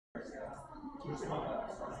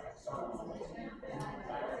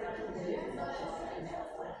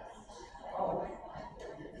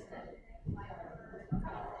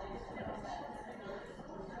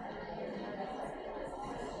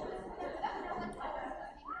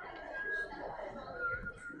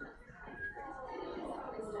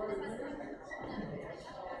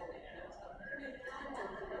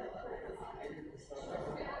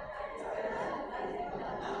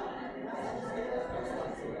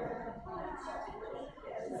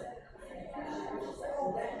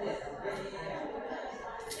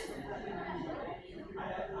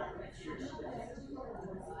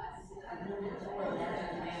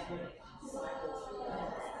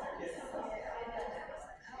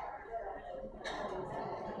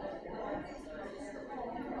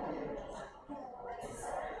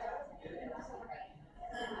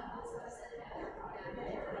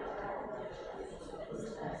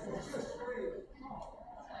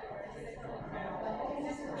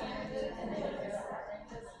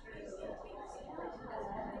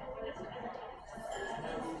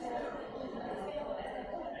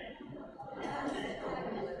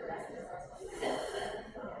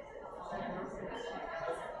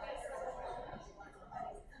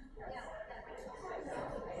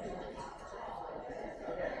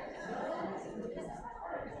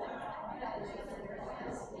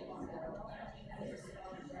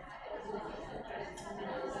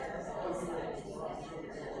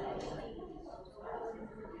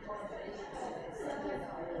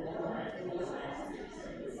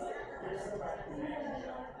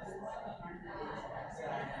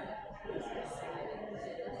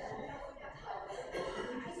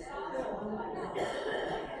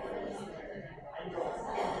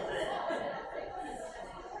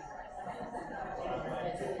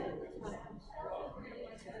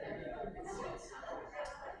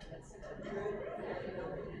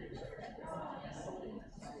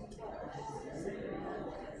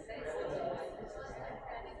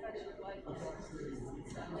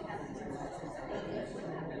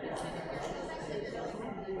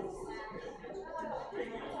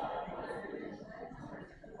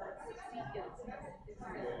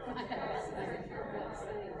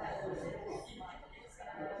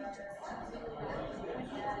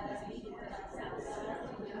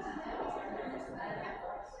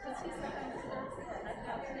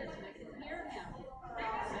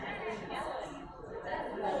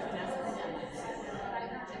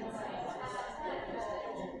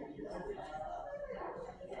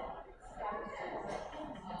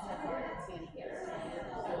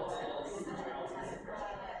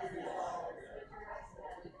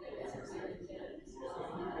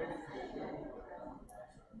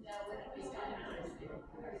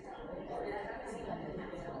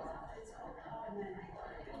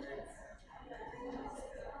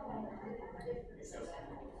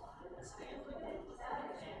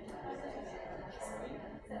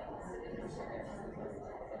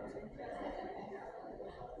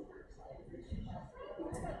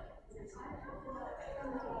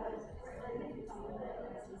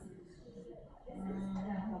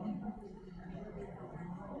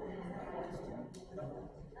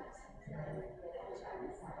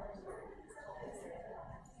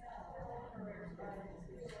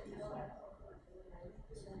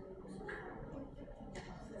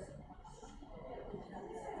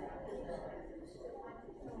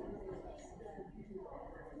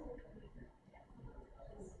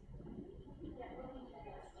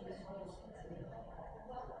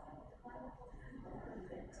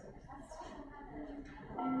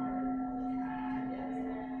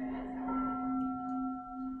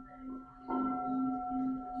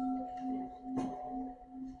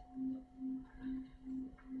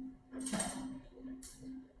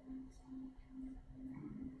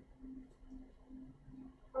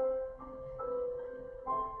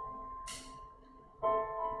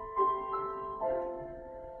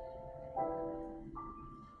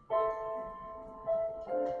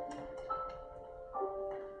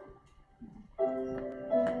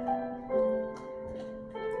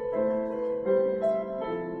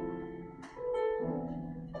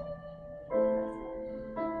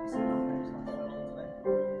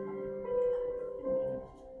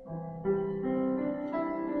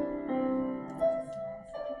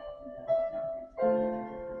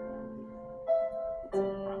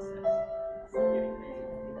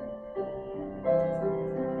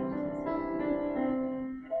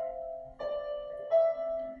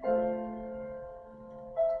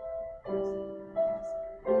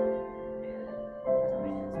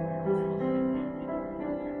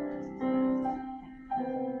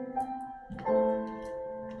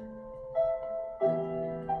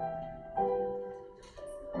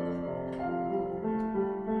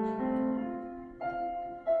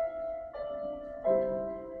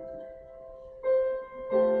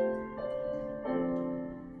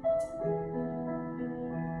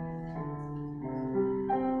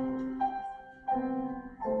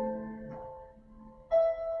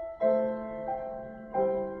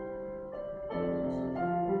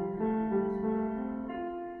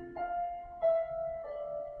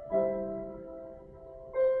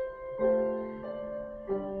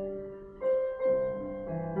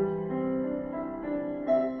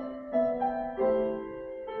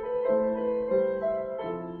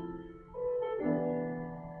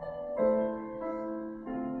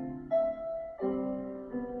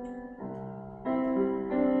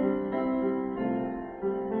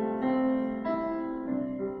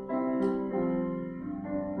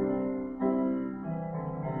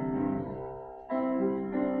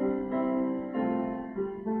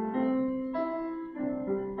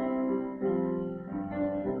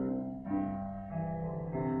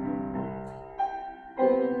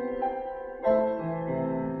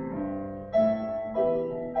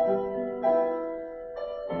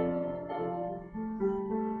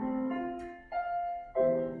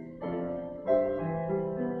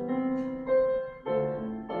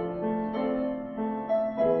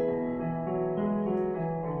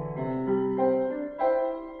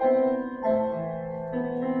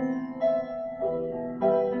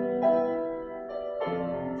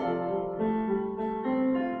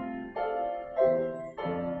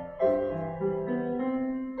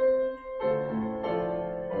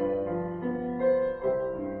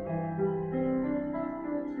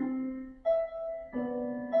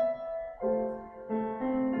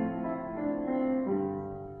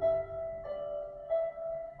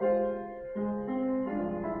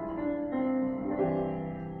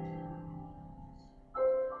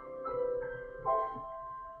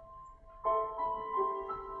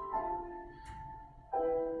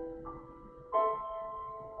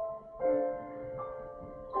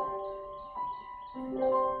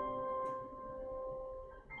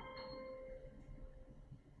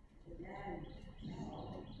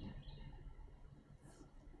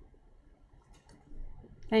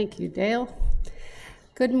Thank you, Dale.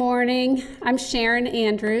 Good morning. I'm Sharon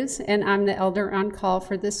Andrews, and I'm the elder on call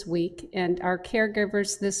for this week. And our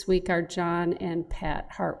caregivers this week are John and Pat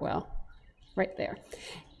Hartwell, right there.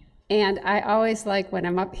 And I always like when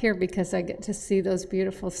I'm up here because I get to see those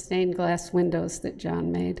beautiful stained glass windows that John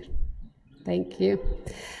made. Thank you.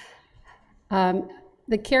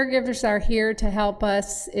 The caregivers are here to help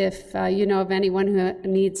us if you know of anyone who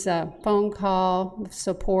needs a phone call,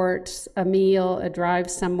 support, a meal, a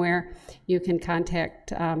drive somewhere. You can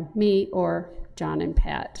contact me or John and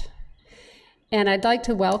Pat. And I'd like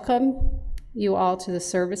to welcome you all to the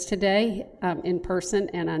service today in person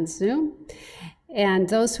and on Zoom. And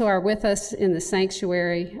those who are with us in the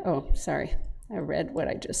sanctuary, I read what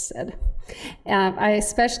I just said. I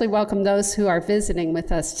especially welcome those who are visiting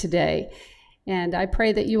with us today. And I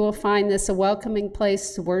pray that you will find this a welcoming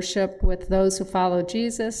place to worship with those who follow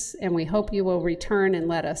Jesus, and we hope you will return and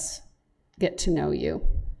let us get to know you.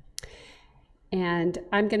 And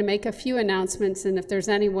I'm going to make a few announcements, and if there's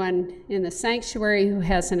anyone in the sanctuary who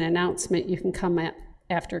has an announcement, you can come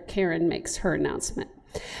after Karen makes her announcement.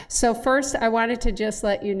 So first, I wanted to just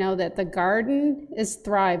let you know that the garden is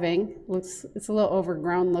thriving. It's a little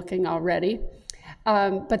overgrown looking already.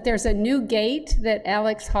 But there's a new gate that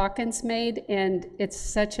Alex Hawkins made, and it's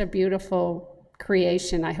such a beautiful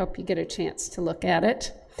creation. I hope you get a chance to look at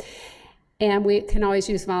it. And we can always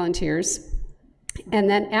use volunteers. And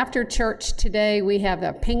then after church today, we have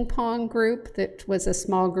a ping pong group that was a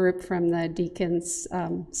small group from the deacons'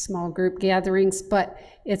 small group gatherings, but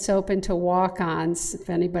it's open to walk-ons if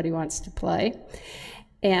anybody wants to play.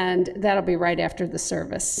 And that'll be right after the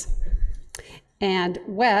service. And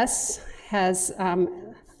Wes has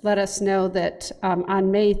let us know that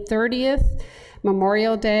on May 30th,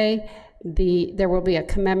 Memorial Day, there will be a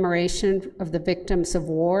commemoration of the victims of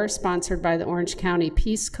war sponsored by the Orange County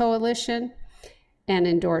Peace Coalition and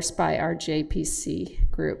endorsed by our JPC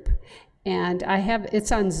group. And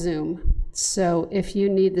it's on Zoom. So if you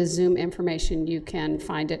need the Zoom information, you can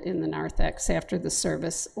find it in the narthex after the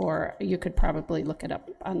service, or you could probably look it up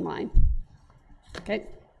online. Okay.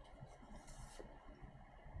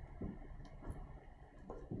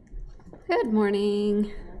 Good morning.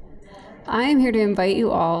 I am here to invite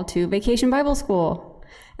you all to Vacation Bible School.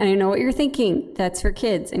 And I know what you're thinking. That's for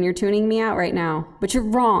kids, and you're tuning me out right now. But you're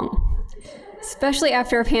wrong. Especially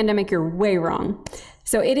after a pandemic, you're way wrong.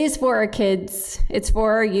 So it is for our kids. It's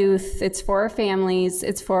for our youth. It's for our families.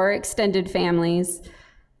 It's for our extended families.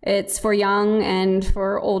 It's for young and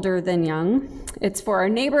for older than young. It's for our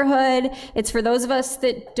neighborhood. It's for those of us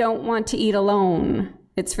that don't want to eat alone.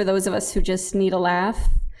 It's for those of us who just need a laugh.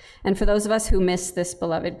 And for those of us who miss this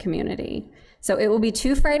beloved community. So it will be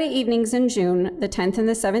 2 Friday evenings in June, the 10th and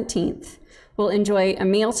the 17th. We'll enjoy a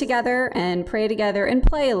meal together and pray together and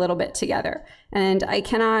play a little bit together. And I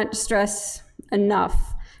cannot stress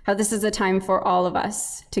enough how this is a time for all of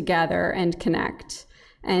us to gather and connect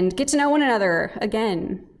and get to know one another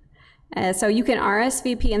again. So you can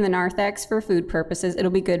RSVP in the narthex for food purposes.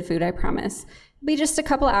 It'll be good food, I promise. It'll be just a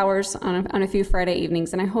couple hours on a few Friday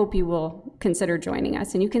evenings, and I hope you will consider joining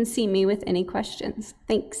us. And you can see me with any questions.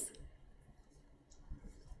 Thanks.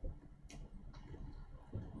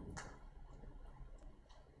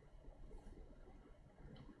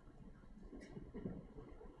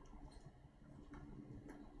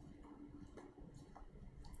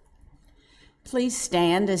 Please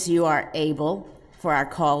stand as you are able for our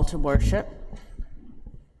call to worship.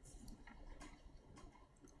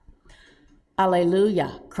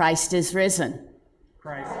 Alleluia, Christ is risen.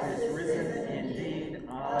 Christ is risen indeed.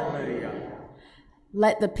 Alleluia.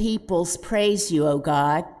 Let the peoples praise you, O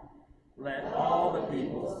God. Let all the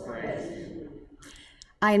peoples praise you.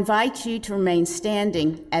 I invite you to remain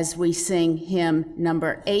standing as we sing hymn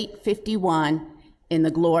number 851 in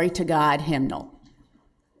the Glory to God hymnal.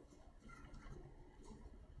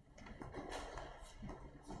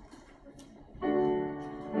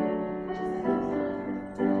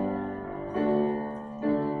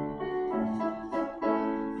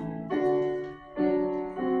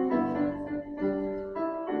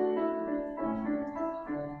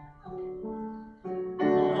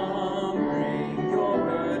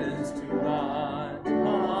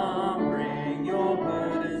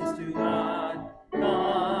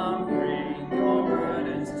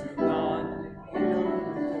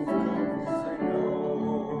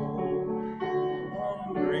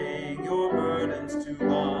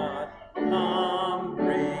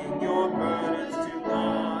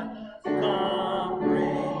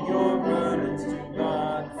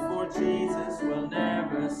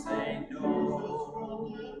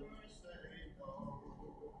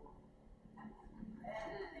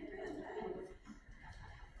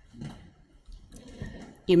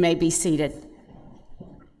 You may be seated.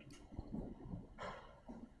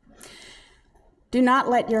 Do not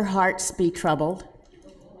let your hearts be troubled,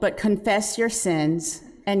 but confess your sins,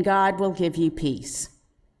 and God will give you peace.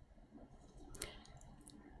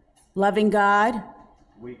 Loving God,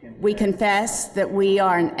 we confess that we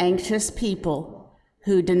are an anxious people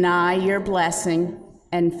who deny your blessing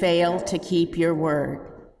and fail to keep your word.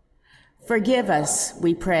 Forgive us,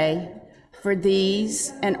 we pray, for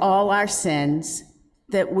these and all our sins,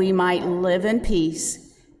 that we might live in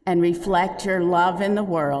peace and reflect your love in the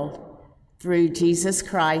world. Through Jesus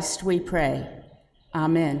Christ we pray.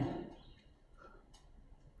 Amen.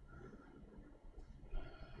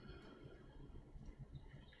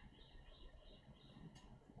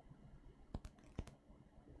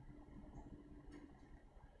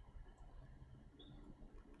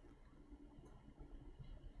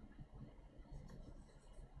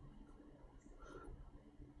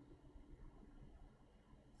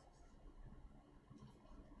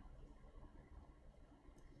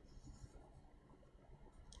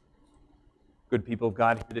 Good people of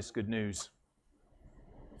God, hear this good news.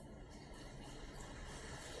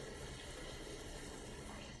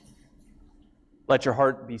 Let your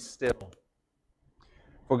heart be still.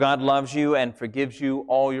 For God loves you and forgives you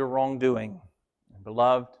all your wrongdoing. And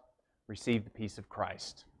beloved, receive the peace of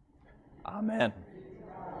Christ. Amen.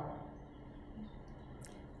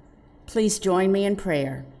 Please join me in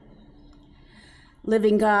prayer.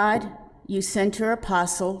 Living God, you sent your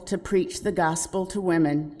apostle to preach the gospel to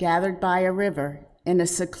women gathered by a river in a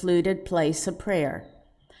secluded place of prayer.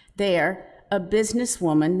 There, a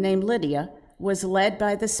businesswoman named Lydia was led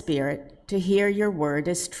by the Spirit to hear your word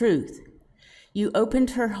as truth. You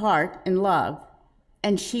opened her heart in love,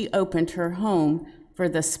 and she opened her home for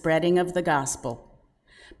the spreading of the gospel.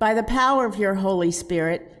 By the power of your Holy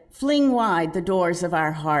Spirit, fling wide the doors of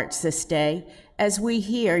our hearts this day as we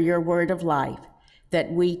hear your word of life, that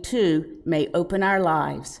we too may open our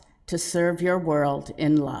lives to serve your world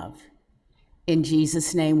in love. In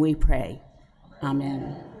Jesus' name we pray.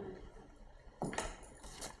 Amen.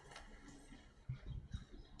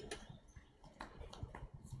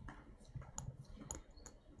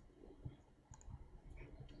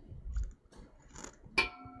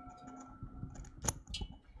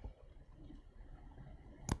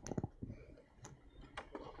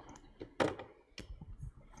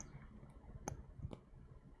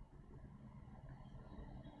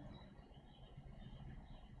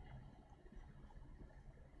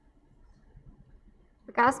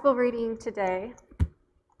 The gospel reading today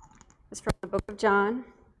is from the book of John,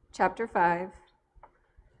 chapter 5,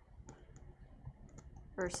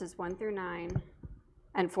 verses 1 through 9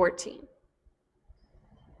 and 14.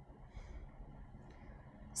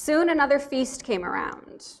 Soon another feast came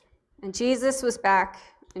around, and Jesus was back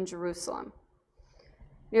in Jerusalem.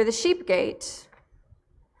 Near the sheep gate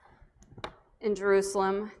in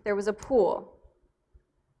Jerusalem, there was a pool,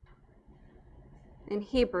 in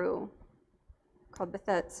Hebrew called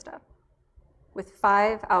Bethesda, with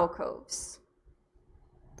 5 alcoves.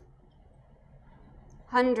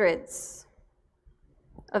 Hundreds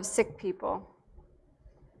of sick people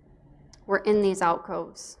were in these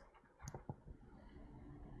alcoves.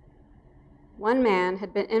 One man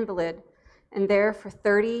had been invalid and there for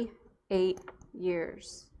 38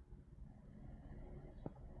 years.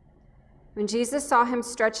 When Jesus saw him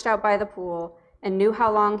stretched out by the pool and knew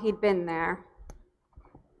how long he'd been there,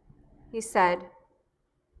 he said,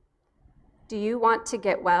 "Do you want to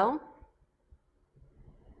get well?"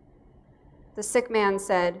 The sick man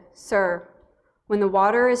said, "Sir, when the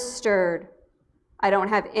water is stirred, I don't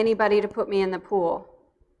have anybody to put me in the pool.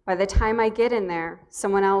 By the time I get in there,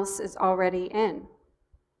 someone else is already in."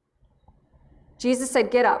 Jesus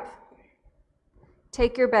said, "Get up,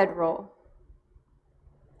 take your bedroll,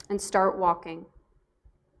 and start walking."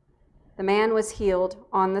 The man was healed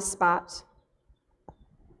on the spot.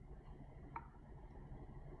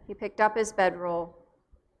 He picked up his bedroll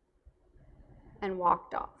and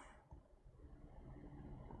walked off.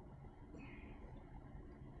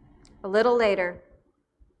 A little later,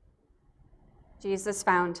 Jesus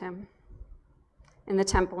found him in the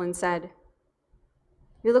temple and said,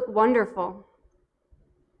 "You look wonderful.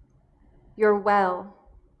 You're well.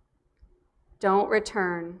 Don't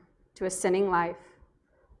return to a sinning life,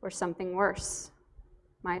 or something worse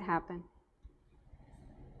might happen."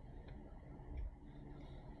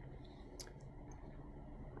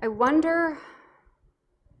 I wonder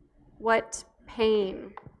what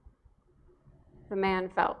pain the man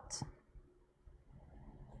felt.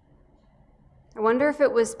 I wonder if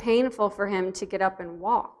it was painful for him to get up and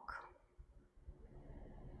walk.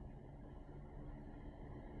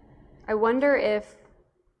 I wonder if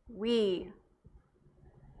We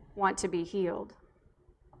want to be healed.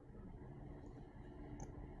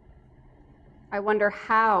 I wonder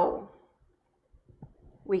how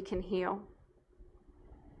we can heal.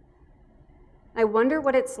 I wonder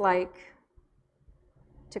what it's like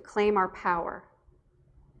to claim our power.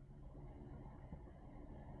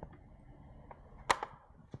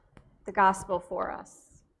 The gospel for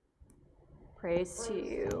us. Praise to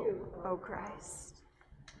you, O Christ.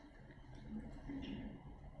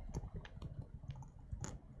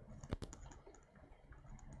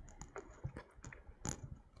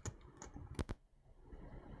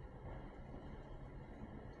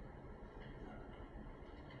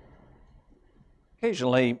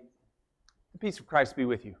 Occasionally, the peace of Christ be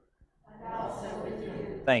with you. And also with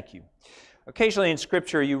you. Thank you. Occasionally in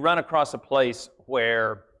Scripture, you run across a place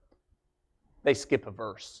where they skip a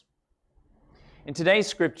verse. In today's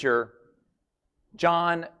Scripture,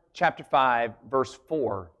 John chapter 5, verse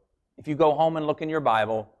 4, if you go home and look in your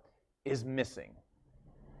Bible, is missing.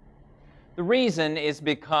 The reason is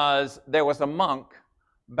because there was a monk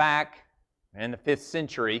back in the 5th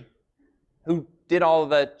century who did all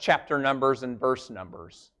the chapter numbers and verse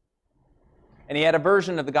numbers. And he had a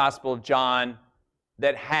version of the Gospel of John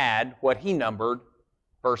that had what he numbered,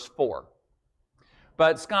 verse 4.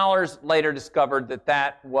 But scholars later discovered that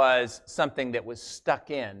that was something that was stuck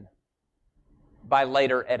in by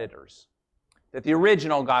later editors. That the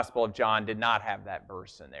original Gospel of John did not have that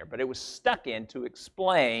verse in there, but it was stuck in to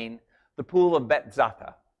explain the pool of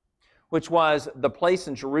Bethzatha, which was the place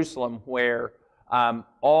in Jerusalem where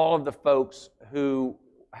all of the folks who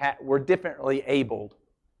were differently abled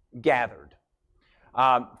gathered.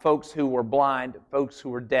 Folks who were blind, folks who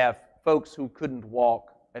were deaf, folks who couldn't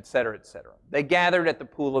walk, etc., etc. They gathered at the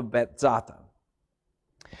pool of Bethzatha.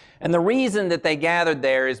 And the reason that they gathered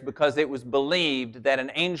there is because it was believed that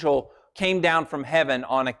an angel came down from heaven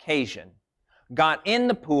on occasion, got in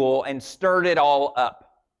the pool, and stirred it all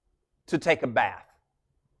up to take a bath.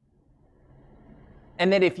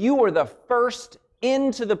 And that if you were the first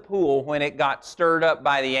into the pool when it got stirred up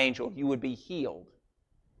by the angel, you would be healed.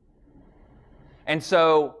 And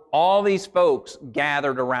so all these folks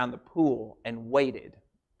gathered around the pool and waited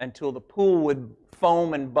until the pool would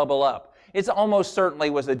foam and bubble up. It almost certainly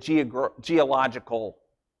was a geological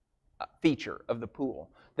feature of the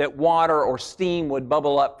pool, that water or steam would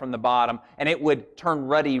bubble up from the bottom and it would turn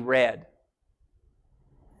ruddy red.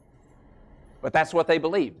 But that's what they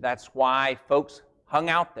believed. That's why folks hung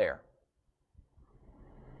out there.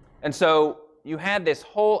 And so you had this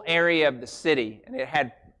whole area of the city, and it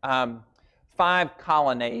had 5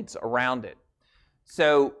 colonnades around it.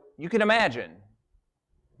 So you can imagine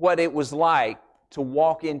what it was like to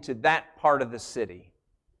walk into that part of the city.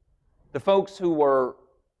 The folks who were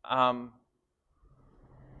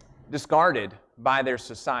discarded by their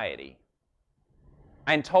society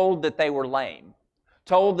and told that they were lame,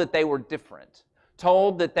 told that they were different,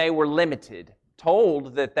 told that they were limited,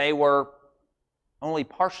 told that they were only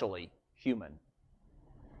partially human.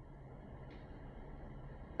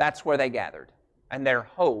 That's where they gathered, and their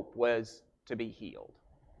hope was to be healed.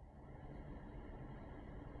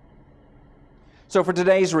 So for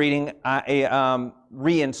today's reading, I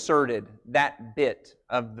reinserted that bit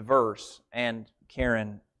of the verse, and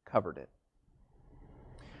Karen covered it.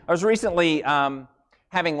 I was recently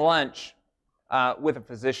having lunch with a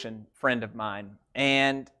physician friend of mine,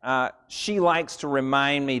 and she likes to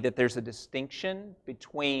remind me that there's a distinction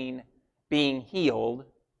between being healed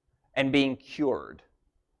and being cured.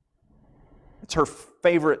 It's her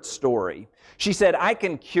favorite story. She said, "I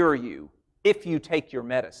can cure you if you take your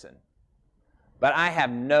medicine, but I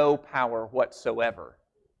have no power whatsoever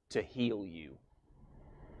to heal you.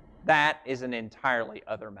 That is an entirely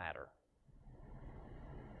other matter."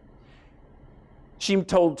 She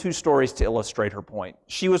told 2 stories to illustrate her point.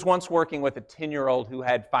 She was once working with a 10-year-old who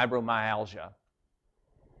had fibromyalgia,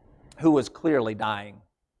 who was clearly dying.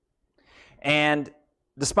 And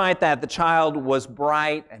despite that, the child was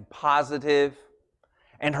bright and positive,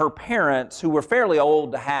 and her parents, who were fairly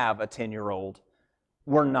old to have a 10-year-old,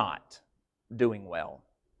 were not doing well.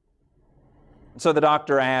 So the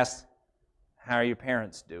doctor asked, "How are your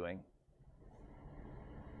parents doing?"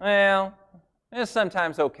 "Well, it's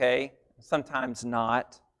sometimes okay, sometimes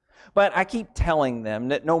not. But I keep telling them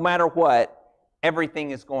that no matter what,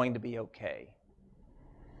 everything is going to be okay."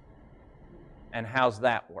 "And how's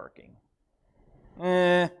that working?"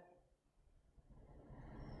 And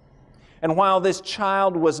while this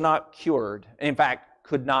child was not cured, in fact,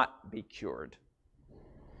 could not be cured,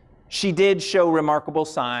 she did show remarkable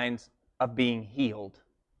signs of being healed.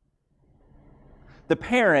 The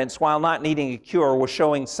parents, while not needing a cure, were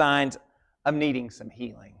showing signs of needing some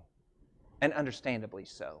healing. and understandably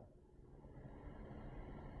so.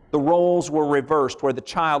 The roles were reversed, where the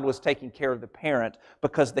child was taking care of the parent,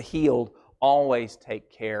 because the healed always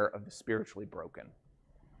take care of the spiritually broken.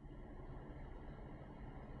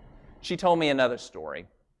 She told me another story.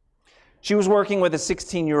 She was working with a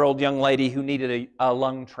 16-year-old young lady who needed a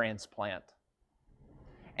lung transplant.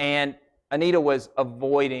 And Anita was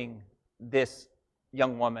avoiding this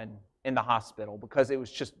young woman in the hospital because it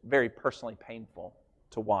was just very personally painful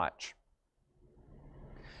to watch.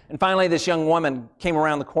 And finally, this young woman came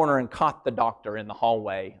around the corner and caught the doctor in the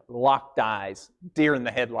hallway, locked eyes, deer in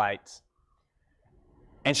the headlights.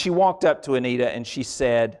 And she walked up to Anita and she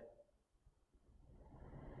said,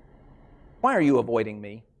 "Why are you avoiding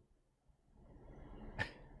me?"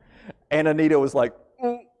 And Anita was like,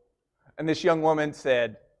 "Mm." And this young woman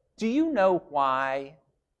said, "Do you know why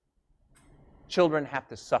children have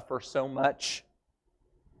to suffer so much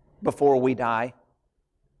before we die?"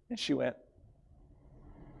 And she went.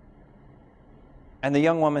 And the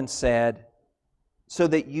young woman said, "So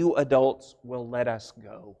that you adults will let us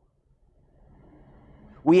go.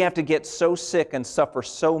 We have to get so sick and suffer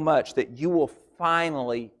so much that you will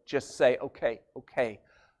finally just say, okay,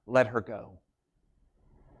 let her go."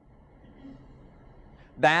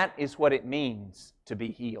 That is what it means to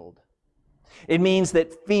be healed. It means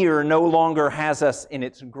that fear no longer has us in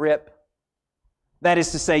its grip. That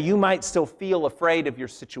is to say, you might still feel afraid of your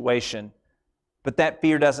situation, but that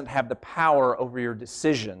fear doesn't have the power over your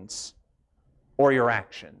decisions or your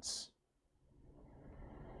actions.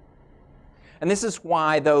 And this is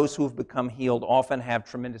why those who have become healed often have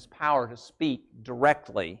tremendous power to speak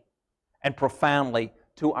directly and profoundly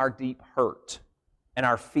to our deep hurt and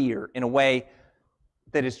our fear in a way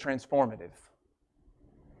that is transformative.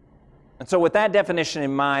 And so with that definition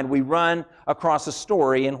in mind, we run across a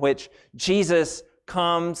story in which Jesus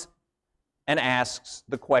comes and asks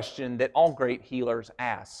the question that all great healers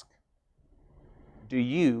ask: do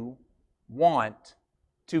you want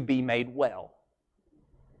to be made well?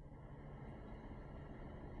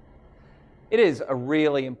 It is a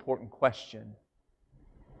really important question.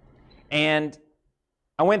 And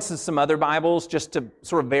I went to some other Bibles just to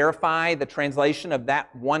sort of verify the translation of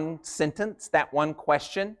that one sentence, that one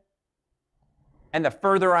question. And the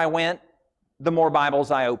further I went, the more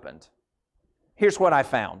Bibles I opened. Here's what I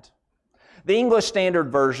found. The English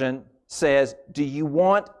Standard Version says, "Do you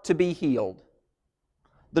want to be healed?"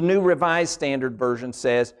 The New Revised Standard Version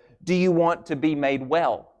says, "Do you want to be made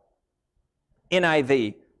well?"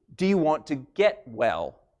 NIV, "Do you want to get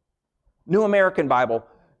well?" New American Bible,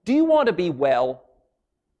 "Do you want to be well?"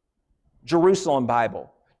 Jerusalem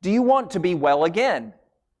Bible, "Do you want to be well again?"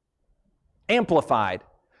 Amplified,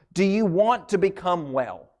 "Do you want to become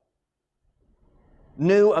well?"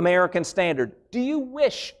 New American Standard, "Do you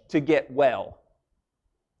wish to get well?"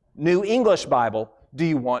 New English Bible, "Do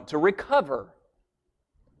you want to recover?"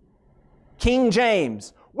 King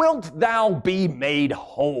James, "Wilt thou be made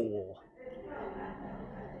whole?"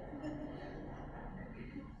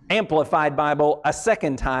 Amplified Bible, a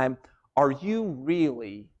second time, "Are you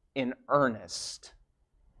really in earnest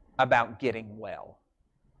about getting well?"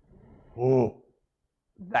 Oh,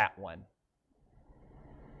 that one.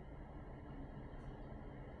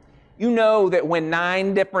 You know that when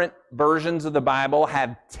 9 different versions of the Bible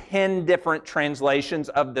have 10 different translations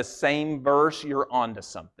of the same verse, you're onto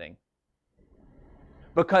something.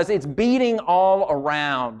 Because it's beating all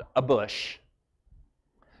around a bush.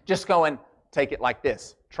 Just going, take it like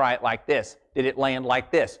this, try it like this, did it land like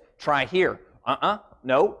this, try here,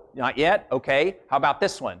 no, not yet, okay, how about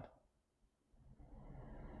this one?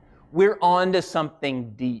 We're onto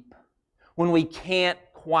something deep when we can't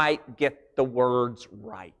quite get the words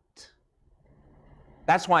right.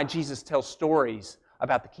 That's why Jesus tells stories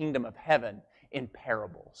about the kingdom of heaven in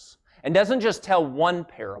parables. And doesn't just tell one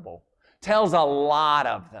parable, tells a lot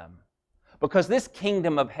of them. Because this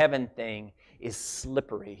kingdom of heaven thing is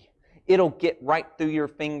slippery. It'll get right through your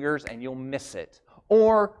fingers and you'll miss it.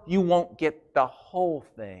 Or you won't get the whole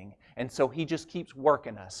thing. And so he just keeps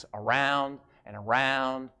working us around and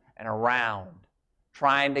around and around,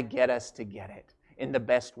 trying to get us to get it in the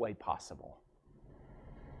best way possible.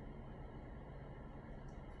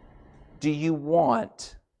 Do you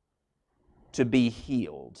want to be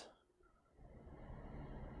healed?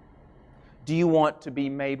 Do you want to be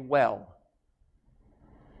made well?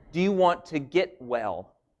 Do you want to get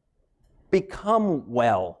well? Become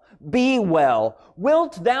well? Be well?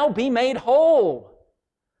 Wilt thou be made whole?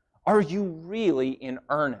 Are you really in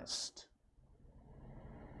earnest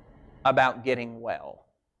about getting well?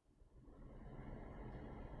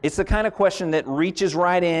 It's the kind of question that reaches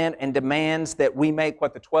right in and demands that we make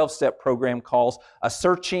what the 12-step program calls a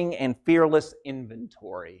searching and fearless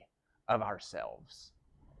inventory of ourselves.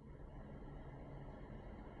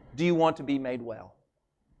 Do you want to be made well?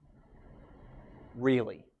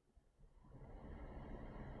 Really?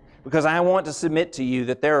 Because I want to submit to you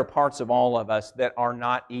that there are parts of all of us that are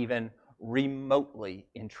not even remotely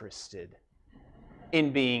interested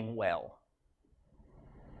in being well.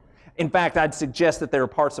 In fact, I'd suggest that there are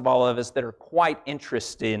parts of all of us that are quite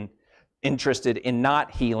interested in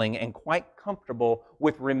not healing and quite comfortable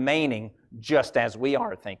with remaining just as we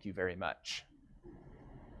are. Thank you very much.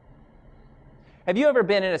 Have you ever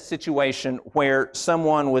been in a situation where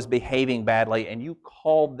someone was behaving badly and you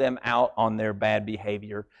called them out on their bad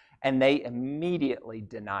behavior and they immediately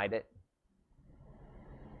denied it?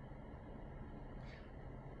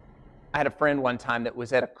 I had a friend one time that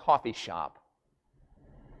was at a coffee shop,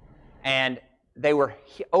 and they were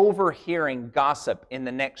overhearing gossip in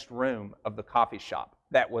the next room of the coffee shop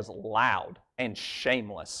that was loud and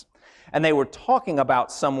shameless. And they were talking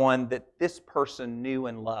about someone that this person knew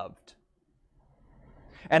and loved.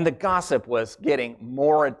 And the gossip was getting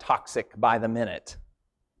more toxic by the minute.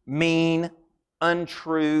 Mean,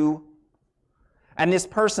 untrue. And this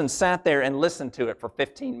person sat there and listened to it for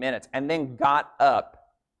 15 minutes and then got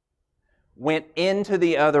up, went into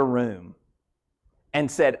the other room, and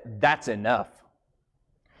said, "That's enough.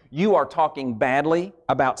 You are talking badly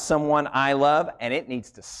about someone I love, and it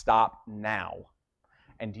needs to stop now."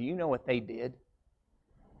 And do you know what they did?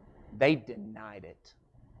 They denied it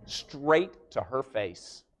straight to her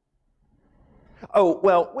face. "Oh,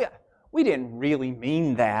 well, we didn't really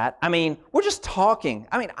mean that. I mean, we're just talking.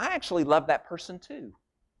 I mean, I actually love that person too."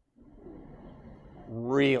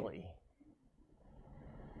 Really?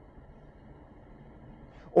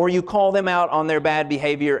 Or you call them out on their bad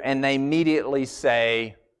behavior and they immediately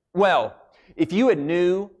say, "Well, if you had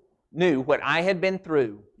knew what I had been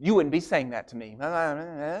through, you wouldn't be saying that to me."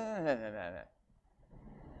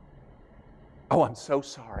 "Oh, I'm so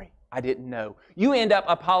sorry. I didn't know." You end up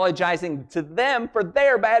apologizing to them for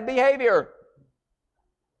their bad behavior.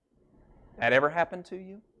 That ever happened to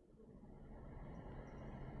you?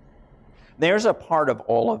 There's a part of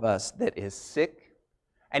all of us that is sick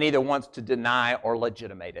and either wants to deny or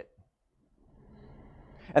legitimate it.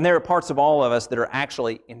 And there are parts of all of us that are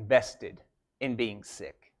actually invested in being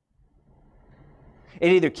sick.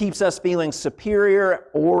 It either keeps us feeling superior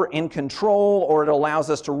or in control, or it allows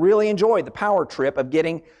us to really enjoy the power trip of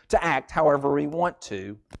getting to act however we want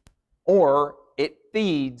to, or it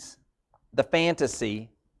feeds the fantasy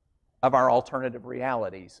of our alternative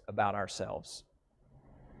realities about ourselves.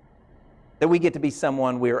 That we get to be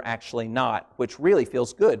someone we're actually not, which really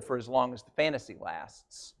feels good for as long as the fantasy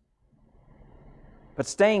lasts. But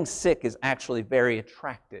staying sick is actually very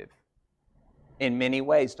attractive in many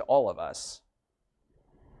ways to all of us.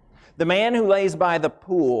 The man who lays by the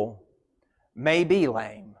pool may be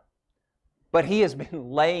lame, but he has been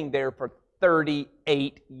laying there for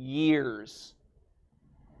 38 years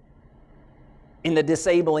in the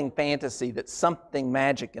disabling fantasy that something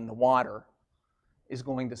magic in the water is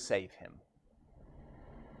going to save him.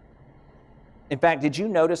 In fact, did you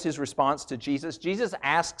notice his response to Jesus? Jesus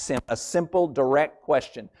asks him a simple, direct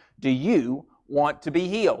question. "Do you want to be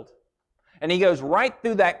healed?" And he goes right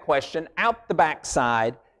through that question, out the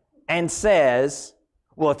backside, and says,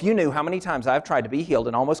 "Well, if you knew how many times I've tried to be healed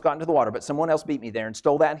and almost got into the water, but someone else beat me there and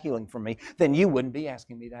stole that healing from me, then you wouldn't be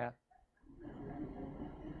asking me that."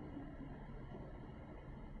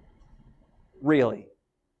 Really.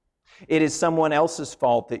 It is someone else's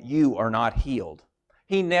fault that you are not healed.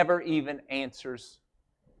 He never even answers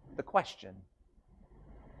the question.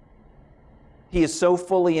 He is so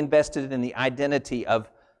fully invested in the identity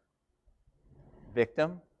of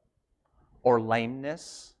victim or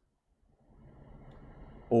lameness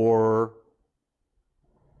or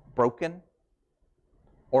broken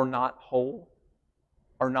or not whole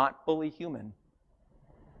or not fully human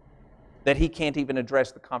that he can't even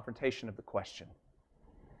address the confrontation of the question.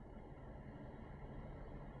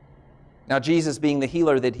 Now, Jesus, being the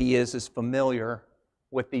healer that he is familiar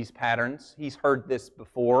with these patterns. He's heard this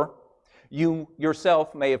before. You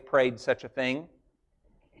yourself may have prayed such a thing.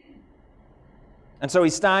 And so he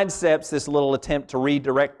sidesteps this little attempt to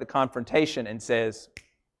redirect the confrontation and says,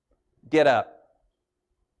 "Get up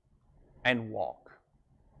and walk."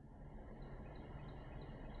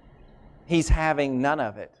 He's having none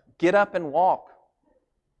of it. Get up and walk.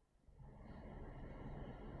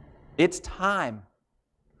 It's time.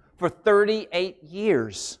 For 38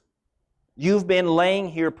 years, you've been laying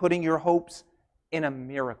here putting your hopes in a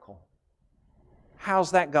miracle.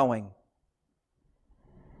 How's that going?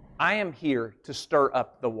 I am here to stir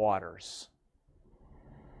up the waters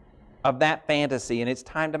of that fantasy, and it's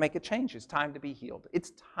time to make a change. It's time to be healed.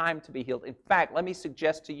 It's time to be healed. In fact, let me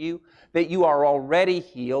suggest to you that you are already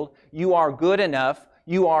healed. You are good enough.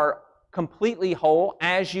 You are completely whole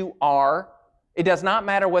as you are. It does not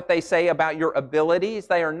matter what they say about your abilities.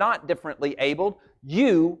 They are not differently abled.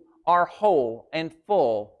 You are whole and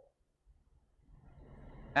full.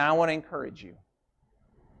 And I want to encourage you.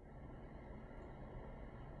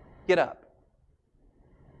 Get up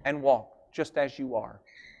and walk just as you are.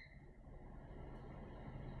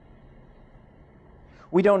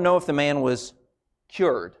 We don't know if the man was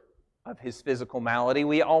cured of his physical malady.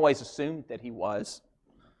 We always assumed that he was.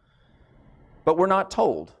 But we're not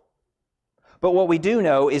told. But what we do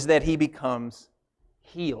know is that he becomes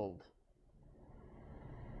healed.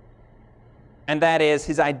 And that is,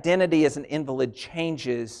 his identity as an invalid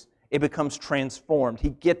changes. It becomes transformed.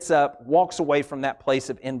 He gets up, walks away from that place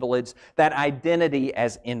of invalids, that identity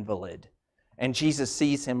as invalid. And Jesus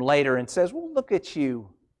sees him later and says, well, look at you,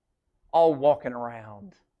 all walking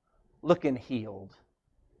around, looking healed.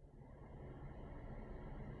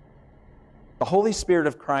 The Holy Spirit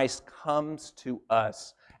of Christ comes to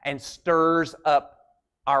us and stirs up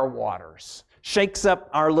our waters, shakes up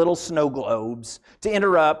our little snow globes to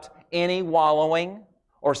interrupt any wallowing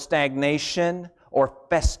or stagnation or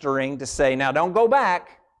festering, to say, now don't go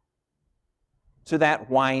back to that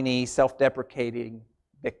whiny, self-deprecating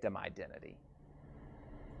victim identity.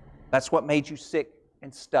 That's what made you sick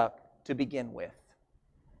and stuck to begin with.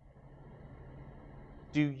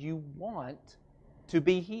 Do you want to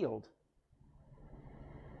be healed?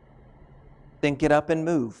 Then get up and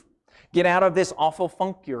move. Get out of this awful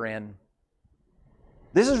funk you're in.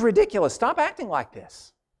 This is ridiculous. Stop acting like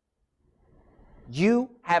this. You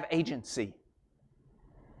have agency.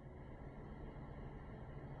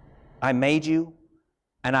 I made you,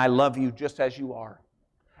 and I love you just as you are,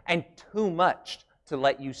 and too much to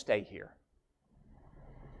let you stay here.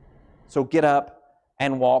 So get up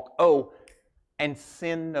and walk. Oh, and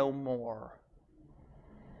sin no more.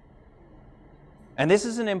 And this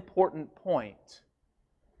is an important point.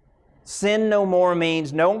 Sin no more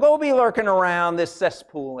means don't go be lurking around this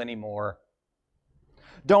cesspool anymore.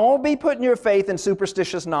 Don't be putting your faith in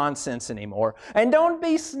superstitious nonsense anymore. And don't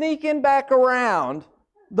be sneaking back around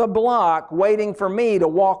the block waiting for me to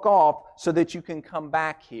walk off so that you can come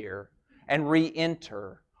back here and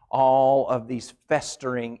re-enter all of these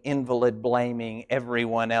festering, invalid blaming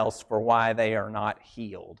everyone else for why they are not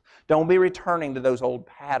healed. Don't be returning to those old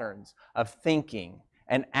patterns of thinking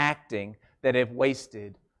and acting that have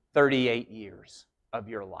wasted 38 years of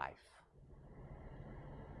your life.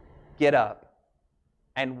 Get up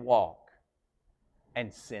and walk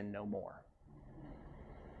and sin no more.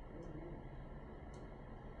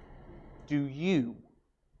 Do you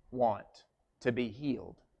want to be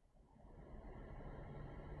healed?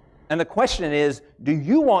 And the question is, do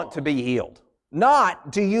you want to be healed?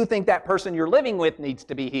 Not, do you think that person you're living with needs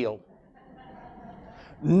to be healed?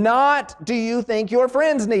 Not, do you think your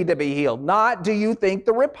friends need to be healed? Not, do you think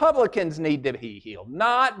the Republicans need to be healed?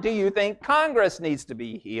 Not, do you think Congress needs to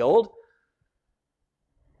be healed?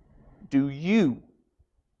 Do you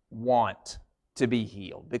want to be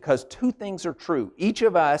healed? Because two things are true. Each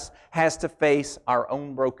of us has to face our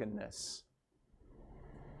own brokenness.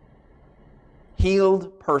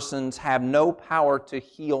 Healed persons have no power to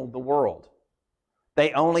heal the world.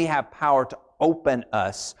 They only have power to open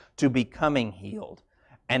us to becoming healed.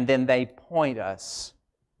 And then they point us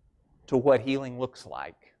to what healing looks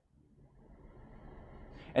like.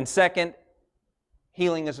 And second,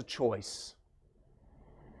 healing is a choice.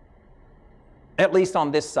 At least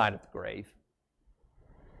on this side of the grave.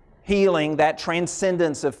 Healing, that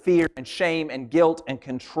transcendence of fear and shame and guilt and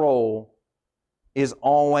control, is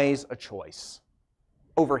always a choice.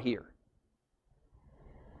 Over here.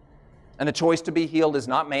 And the choice to be healed is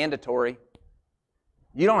not mandatory.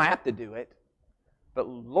 You don't have to do it. But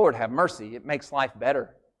Lord have mercy, it makes life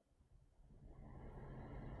better.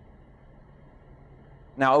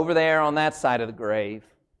 Now over there on that side of the grave,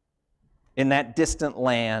 in that distant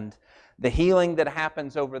land, the healing that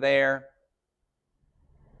happens over there,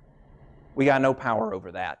 we got no power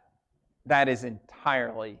over that. That is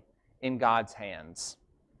entirely in God's hands.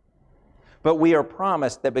 But we are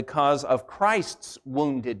promised that because of Christ's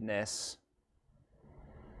woundedness,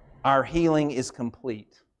 our healing is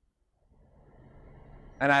complete.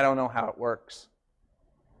 And I don't know how it works.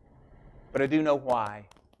 But I do know why.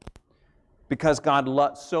 Because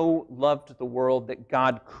God so loved the world that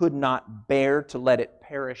God could not bear to let it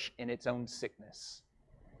perish in its own sickness.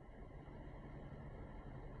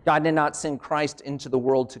 God did not send Christ into the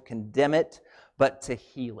world to condemn it, but to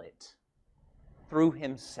heal it through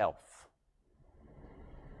himself.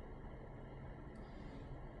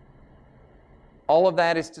 All of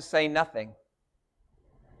that is to say nothing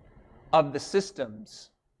of the systems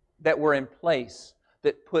that were in place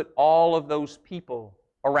that put all of those people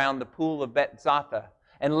around the pool of Bethzatha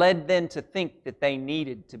and led them to think that they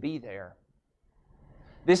needed to be there.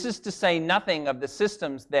 This is to say nothing of the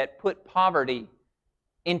systems that put poverty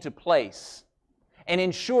into place and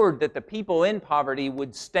ensured that the people in poverty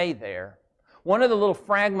would stay there. One of the little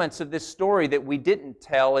fragments of this story that we didn't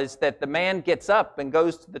tell is that the man gets up and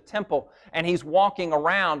goes to the temple, and he's walking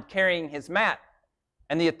around carrying his mat.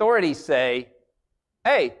 And the authorities say,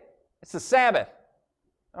 "Hey, it's the Sabbath.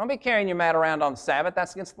 Don't be carrying your mat around on the Sabbath.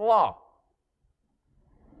 That's against the law."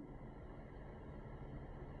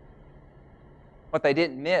 What they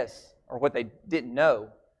didn't miss, or what they didn't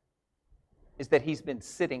know, is that he's been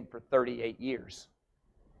sitting for 38 years.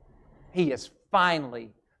 He has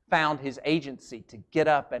finally found his agency to get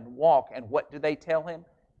up and walk. And what do they tell him?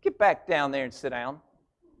 Get back down there and sit down.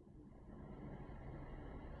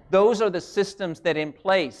 Those are the systems that are in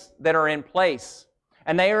place.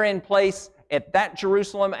 And they are in place at that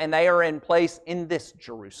Jerusalem, and they are in place in this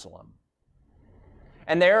Jerusalem.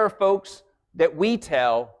 And there are folks that we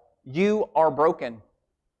tell, you are broken.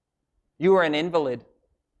 You are an invalid.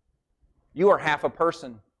 You are half a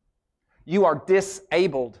person. You are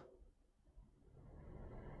disabled.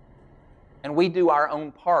 And we do our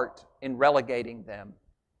own part in relegating them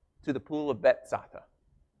to the pool of Bethzatha.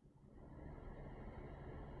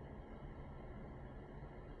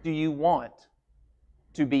 Do you want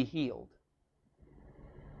to be healed?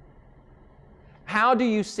 How do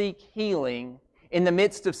you seek healing in the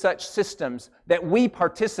midst of such systems that we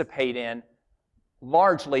participate in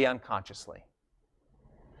largely unconsciously?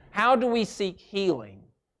 How do we seek healing?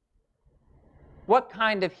 What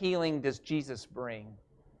kind of healing does Jesus bring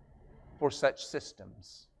for such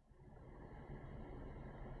systems?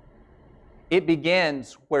 It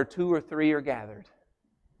begins where 2 or 3 are gathered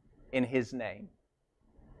in His name.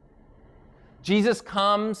 Jesus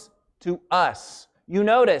comes to us. You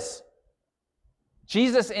notice,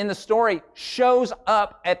 Jesus in the story shows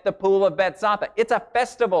up at the pool of Bethzatha. It's a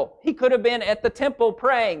festival. He could have been at the temple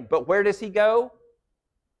praying, but where does He go?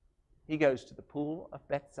 He goes to the pool of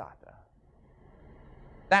Bethzatha.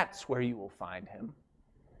 That's where you will find Him,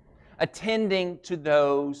 attending to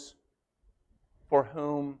those for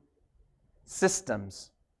whom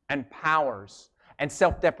systems and powers and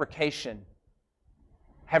self-deprecation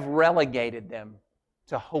have relegated them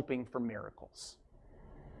to hoping for miracles.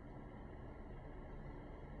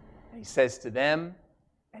 And He says to them,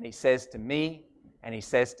 and He says to me, and He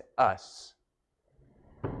says to us,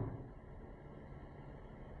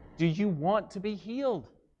 do you want to be healed?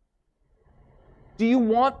 Do you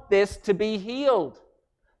want this to be healed?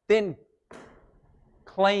 Then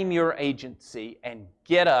claim your agency and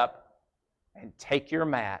get up and take your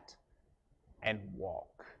mat and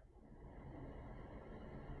walk.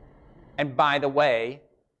 And by the way,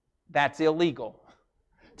 that's illegal,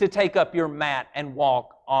 to take up your mat and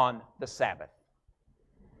walk on the Sabbath.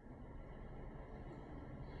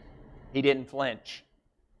 He didn't flinch.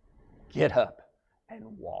 Get up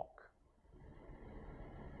and walk.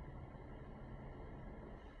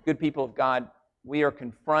 Good people of God, we are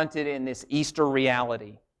confronted in this Easter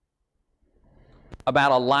reality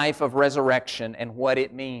about a life of resurrection and what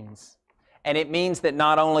it means. And it means that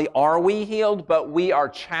not only are we healed, but we are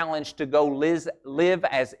challenged to go live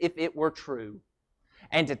as if it were true,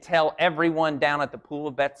 and to tell everyone down at the pool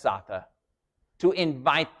of Bethzatha, to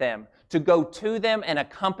invite them, to go to them and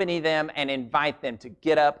accompany them and invite them to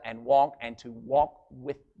get up and to walk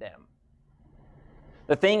with them.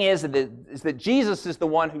 The thing is that Jesus is the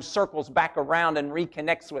one who circles back around and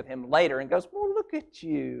reconnects with him later and goes, well, look at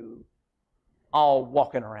you, all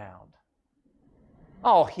walking around,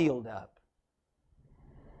 all healed up.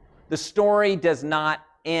 The story does not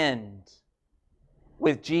end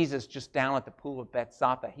with Jesus just down at the pool of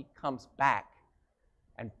Bethzatha. He comes back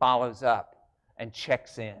and follows up and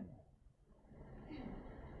checks in.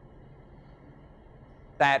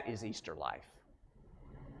 That is Easter life.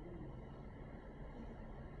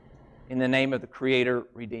 In the name of the Creator,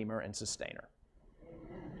 Redeemer, and Sustainer.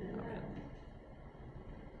 Amen.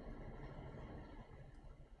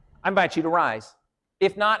 I invite you to rise.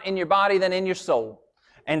 If not in your body, then in your soul,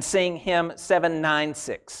 and sing hymn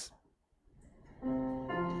 796.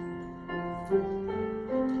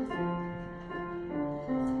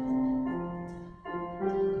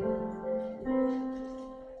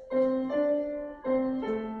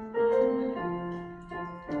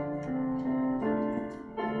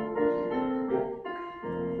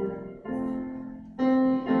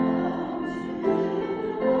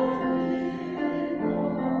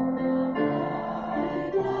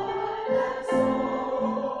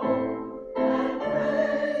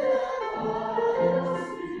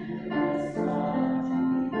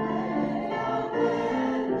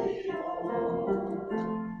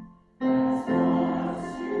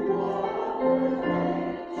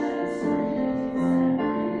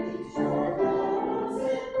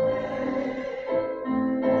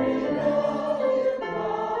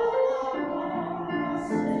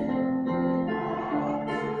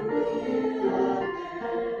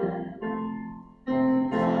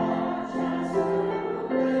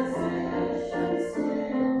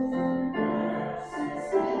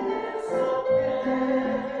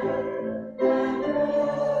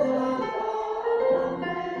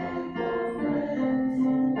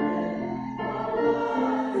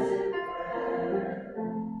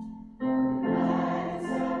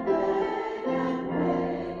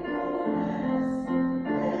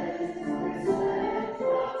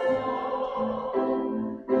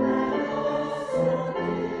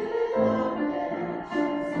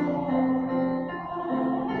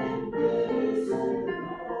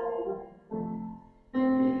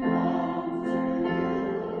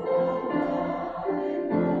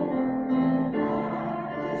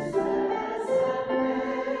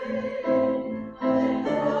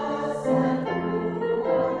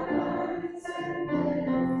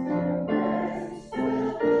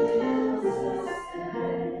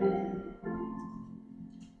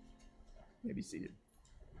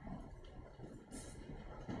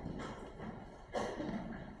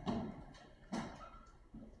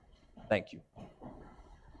 Thank you.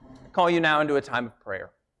 I call you now into a time of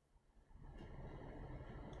prayer.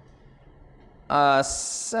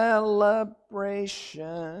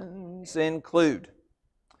 Celebrations include,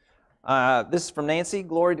 this is from Nancy.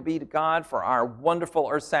 Glory be to God for our wonderful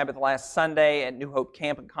Earth Sabbath last Sunday at New Hope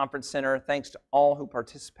Camp and Conference Center. Thanks to all who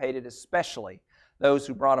participated, especially those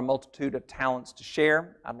who brought a multitude of talents to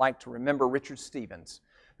share. I'd like to remember Richard Stevens,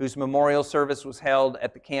 whose memorial service was held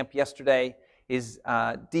at the camp yesterday. His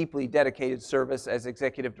deeply dedicated service as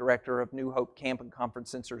Executive Director of New Hope Camp and Conference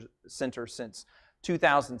Center since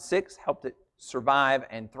 2006 helped it survive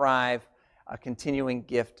and thrive, a continuing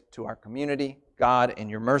gift to our community. God, in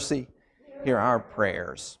your mercy, hear our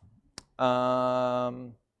prayers.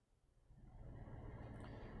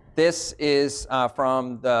 This is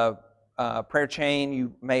from the prayer chain.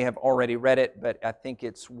 You may have already read it, but I think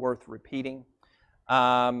it's worth repeating.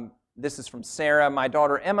 This is from Sarah. My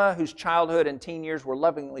daughter Emma, whose childhood and teen years were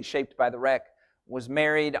lovingly shaped by the wreck, was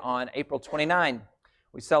married on April 29.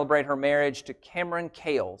 We celebrate her marriage to Cameron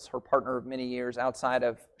Kales, her partner of many years, outside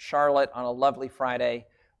of Charlotte on a lovely Friday.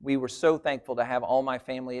 We were so thankful to have all my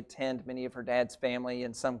family attend, many of her dad's family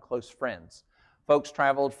and some close friends. Folks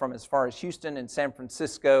traveled from as far as Houston and San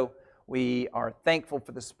Francisco. We are thankful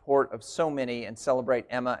for the support of so many and celebrate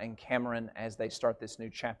Emma and Cameron as they start this new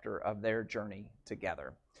chapter of their journey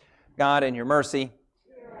together. God, in your mercy,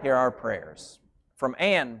 hear our prayers. From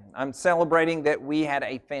Ann, I'm celebrating that we had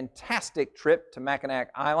a fantastic trip to Mackinac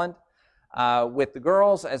Island with the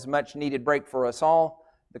girls, as much needed break for us all.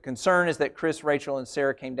 The concern is that Chris, Rachel, and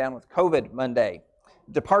Sarah came down with COVID Monday.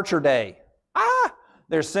 Departure day.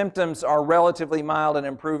 Their symptoms are relatively mild and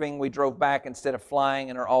improving. We drove back instead of flying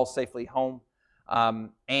and are all safely home.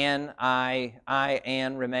 Ann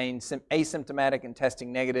remain asymptomatic and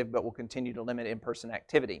testing negative, but will continue to limit in-person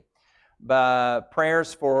activity.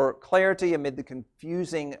 Prayers for clarity amid the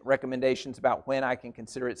confusing recommendations about when I can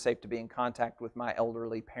consider it safe to be in contact with my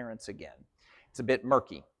elderly parents again. It's a bit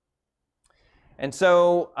murky. And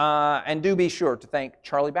so, and do be sure to thank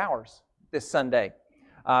Charlie Bowers this Sunday,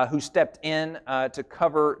 who stepped in to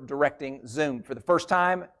cover directing Zoom for the first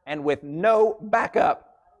time and with no backup,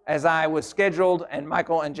 as I was scheduled and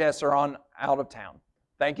Michael and Jess are out of town.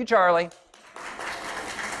 Thank you, Charlie.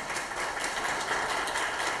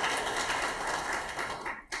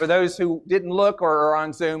 For those who didn't look or are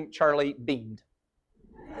on Zoom, Charlie beamed.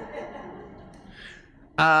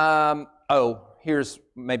 Here's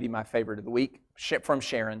maybe my favorite of the week from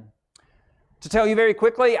Sharon. To tell you very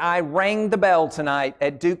quickly, I rang the bell tonight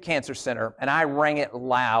at Duke Cancer Center, and I rang it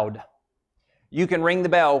loud. You can ring the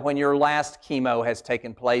bell when your last chemo has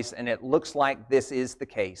taken place, and it looks like this is the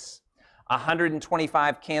case.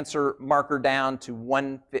 125 cancer marker down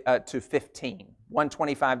to 15,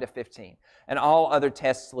 125 to 15, and all other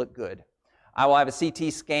tests look good. I will have a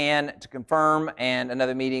CT scan to confirm and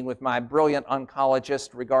another meeting with my brilliant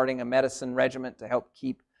oncologist regarding a medicine regimen to help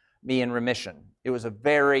keep me in remission. It was a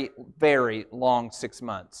very, very long 6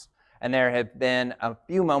 months, and there have been a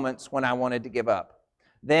few moments when I wanted to give up.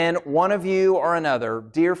 Then one of you or another,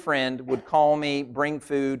 dear friend, would call me, bring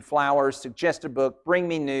food, flowers, suggest a book, bring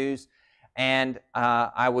me news, and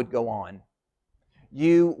I would go on.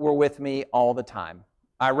 You were with me all the time.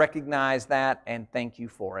 I recognize that and thank you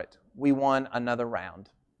for it. We won another round.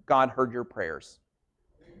 God heard your prayers.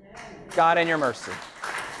 God, in your mercy,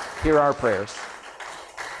 hear our prayers.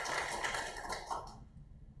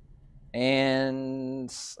 And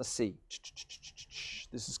let's see.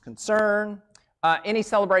 This is concern. Any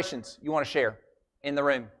celebrations you want to share in the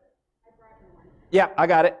room? Yeah, I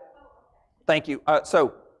got it. Thank you.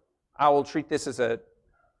 So I will treat this as a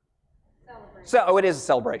celebration. It is a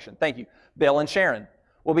celebration. Thank you. Bill and Sharon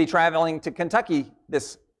will be traveling to Kentucky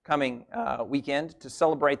this coming weekend to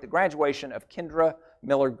celebrate the graduation of Kendra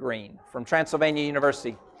Miller Green from Transylvania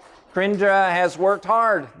University. Kendra has worked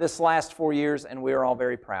hard this last 4 years, and we are all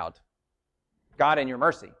very proud. God, in your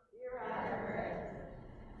mercy,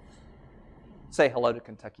 say hello to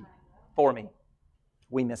Kentucky for me.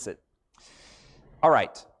 We miss it. All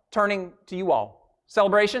right, turning to you all.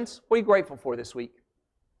 Celebrations, what are you grateful for this week?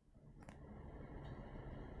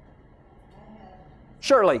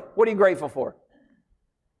 Shirley, what are you grateful for?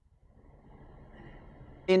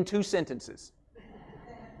 In 2 sentences.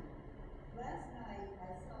 Last night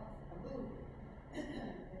I saw a movie.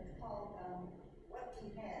 It's called What We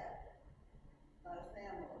Had, about a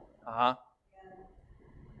family. Uh-huh. And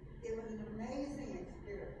it was an amazing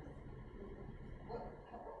experience. How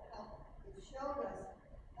it showed us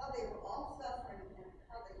how they were all suffering and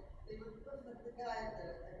how they were looking at the guy at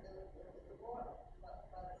the water,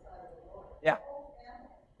 by the side of the water. Yeah. The whole family.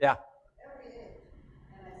 Yeah. Every age.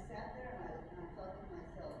 And I sat there and I thought to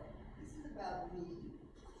myself, this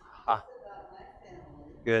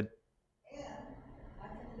Good. And I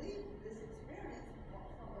can leave this experience from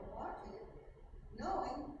watching it,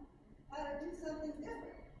 knowing how to do something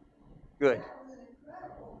different. Good. That was an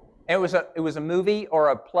incredible. It was a movie or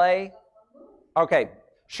a play? Okay.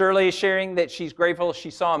 Shirley is sharing that she's grateful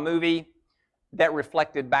she saw a movie that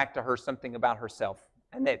reflected back to her something about herself,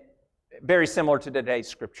 and that very similar to today's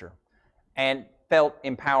scripture, and felt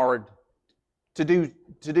empowered to do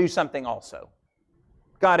something also.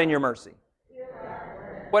 God, in your mercy.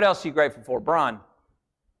 What else are you grateful for? Bron?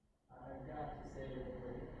 I've got to say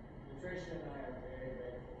that Patricia and I are very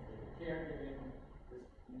grateful for the caregiving this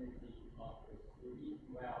community offers. We eat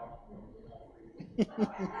well without.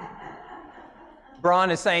 Bron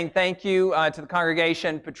is saying thank you to the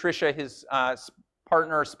congregation. Patricia, his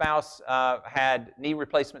partner, spouse, had knee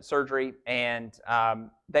replacement surgery, and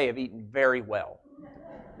they have eaten very well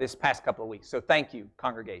this past couple of weeks. So thank you,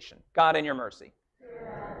 congregation. God, in your mercy.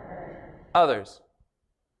 Others?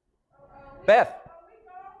 Beth?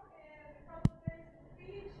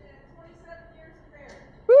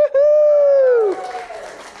 Woohoo!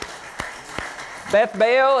 Beth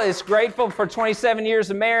Bale is grateful for 27 years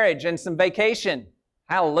of marriage and some vacation.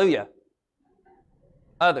 Hallelujah.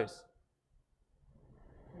 Others?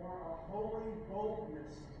 For a holy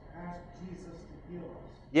boldness to ask Jesus to heal us.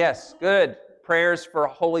 Yes, good. Prayers for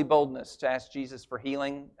holy boldness to ask Jesus for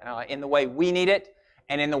healing in the way we need it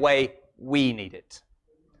and in the way we need it.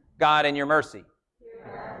 God, in your mercy.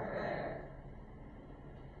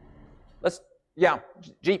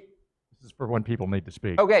 Jeep. This is for when people need to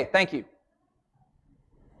speak. Okay, thank you.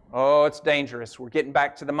 Oh, it's dangerous. We're getting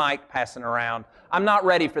back to the mic passing around. I'm not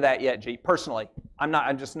ready for that yet, Jeep. Personally,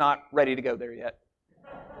 I'm just not ready to go there yet.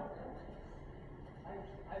 I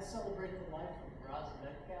celebrate the life of Roz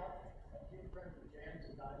Metcalf, a dear friend of Jan's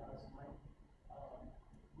who died last night.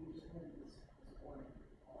 We just heard this morning.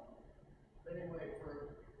 But anyway,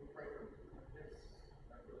 we pray for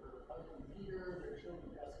her husband Peter, their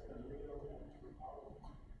children Jessica and Leo, and all of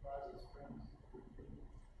Roz's friends.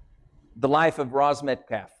 The life of Roz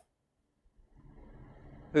Metcalf,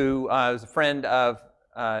 who is a friend of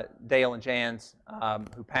Dale and Jan's,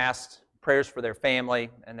 who passed. Prayers for their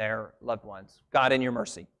family and their loved ones. God, in your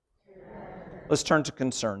mercy. Let's turn to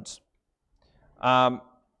concerns.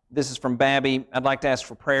 This is from Babby. I'd like to ask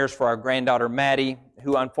for prayers for our granddaughter, Maddie,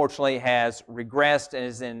 who unfortunately has regressed and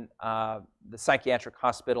is in the psychiatric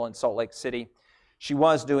hospital in Salt Lake City. She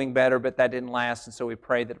was doing better, but that didn't last, and so we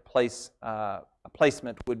pray that a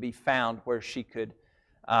placement would be found where she could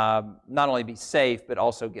not only be safe, but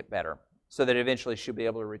also get better, so that eventually she'll be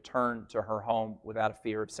able to return to her home without a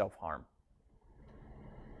fear of self-harm.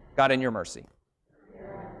 God, in your mercy.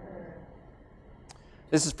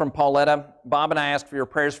 This is from Pauletta. Bob and I asked for your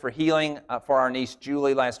prayers for healing for our niece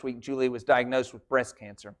Julie last week. Julie was diagnosed with breast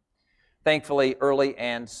cancer. Thankfully, early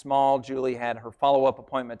and small. Julie had her follow-up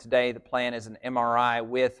appointment today. The plan is an MRI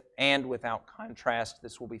with and without contrast.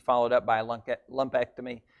 This will be followed up by a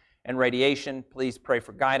lumpectomy and radiation. Please pray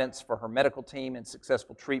for guidance for her medical team and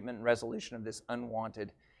successful treatment and resolution of this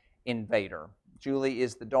unwanted invader. Julie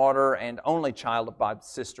is the daughter and only child of Bob's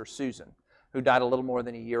sister, Susan, who died a little more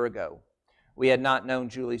than a year ago. We had not known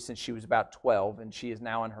Julie since she was about 12, and she is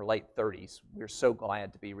now in her late 30s. We're so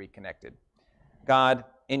glad to be reconnected. God,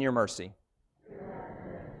 in your mercy.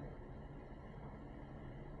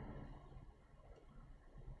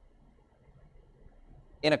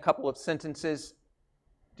 In a couple of sentences,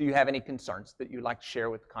 do you have any concerns that you'd like to share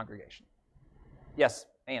with the congregation? Yes,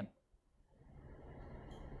 Ann.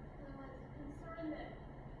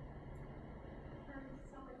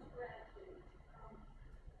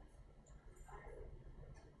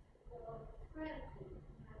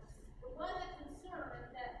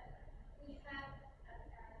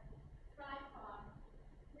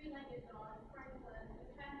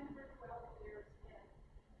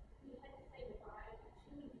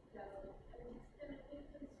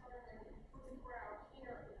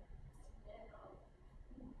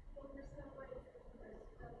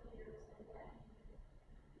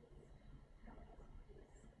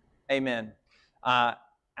 Amen.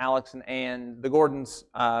 Alex and Ann, the Gordons'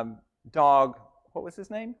 dog, what was his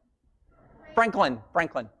name? Franklin,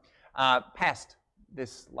 passed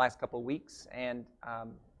this last couple of weeks, and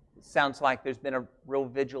it sounds like there's been a real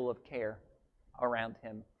vigil of care around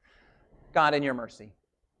him. God, in your mercy.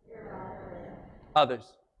 Others.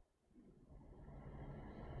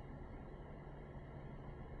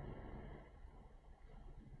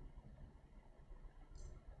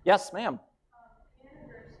 Yes, ma'am.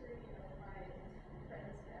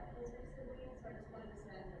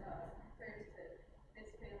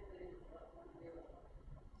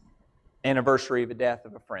 Anniversary of the death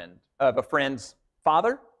of a friend's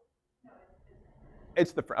Father?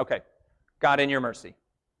 It's the, okay. God, in your mercy.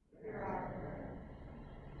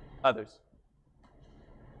 Others.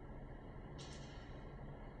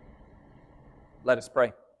 Let us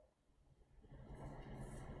pray.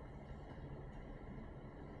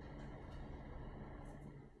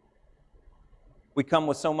 We come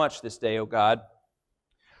with so much this day, O God.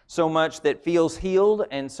 So much that feels healed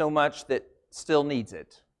and so much that still needs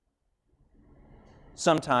it.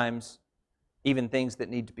 Sometimes even things that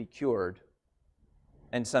need to be cured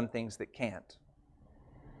and some things that can't.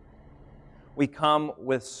 We come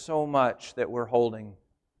with so much that we're holding,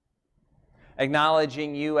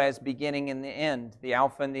 acknowledging you as beginning and the end, the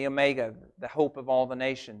Alpha and the Omega, the hope of all the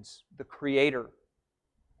nations, the Creator,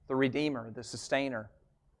 the Redeemer, the Sustainer,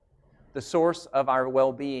 the source of our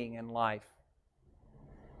well-being in life,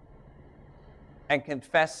 and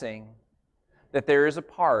confessing that there is a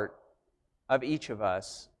part of each of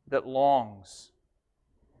us that longs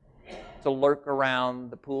to lurk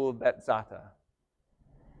around the pool of Bethzatha.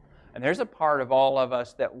 And there's a part of all of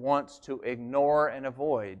us that wants to ignore and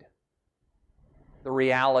avoid the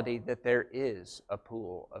reality that there is a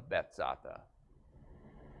pool of Bethzatha.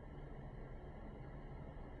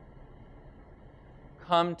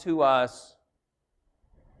 Come to us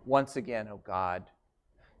once again, O God,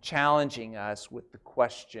 challenging us with the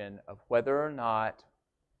question of whether or not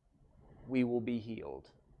we will be healed.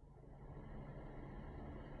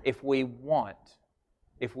 If we want,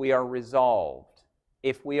 if we are resolved,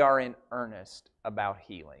 if we are in earnest about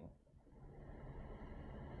healing.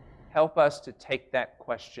 Help us to take that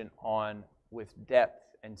question on with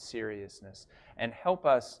depth and seriousness, and help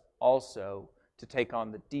us also to take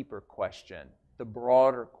on the deeper question, the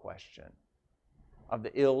broader question of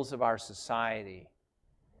the ills of our society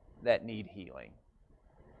that need healing.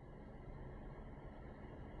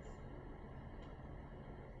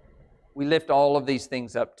 We lift all of these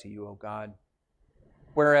things up to you, O God.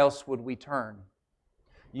 Where else would we turn?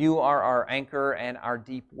 You are our anchor and our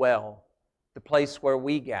deep well, the place where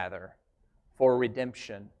we gather for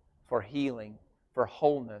redemption, for healing, for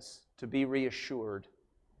wholeness, to be reassured,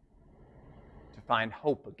 to find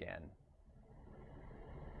hope again.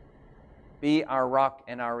 Be our rock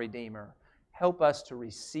and our Redeemer. Help us to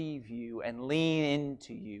receive you and lean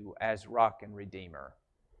into you as rock and Redeemer.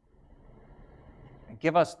 And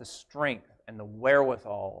give us the strength and the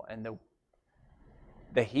wherewithal and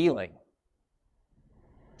the healing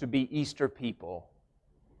to be Easter people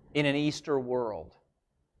in an Easter world,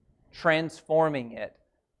 transforming it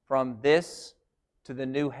from this to the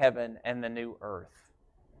new heaven and the new earth.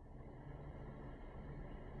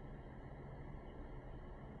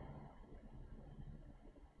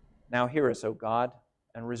 Now hear us, O God,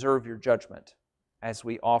 and reserve your judgment as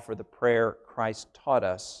we offer the prayer Christ taught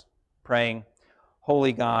us, praying,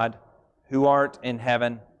 Holy God, who art in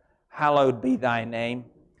heaven, hallowed be thy name.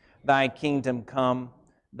 Thy kingdom come,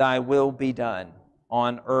 thy will be done,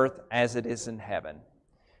 on earth as it is in heaven.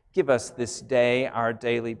 Give us this day our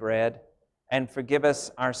daily bread, and forgive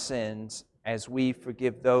us our sins as we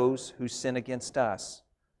forgive those who sin against us.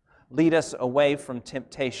 Lead us away from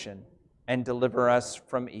temptation, and deliver us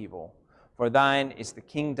from evil. For thine is the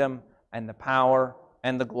kingdom, and the power,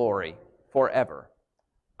 and the glory, forever.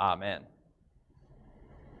 Amen.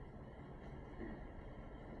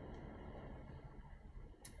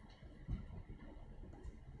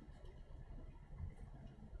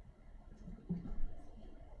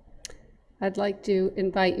 I'd like to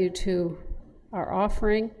invite you to our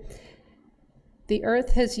offering. The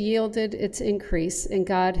earth has yielded its increase, and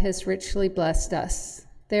God has richly blessed us.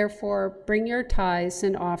 Therefore, bring your tithes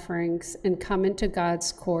and offerings and come into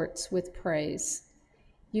God's courts with praise.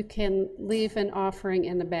 You can leave an offering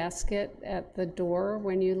in the basket at the door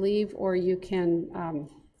when you leave, or you can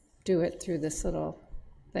do it through this little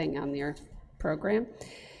thing on your program.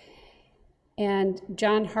 And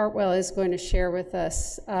John Hartwell is going to share with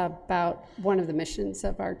us about one of the missions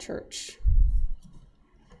of our church.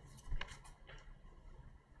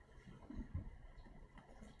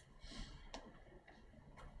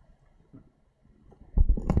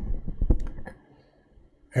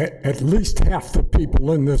 At least half the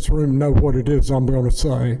people in this room know what it is I'm going to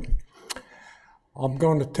say. I'm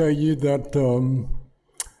going to tell you that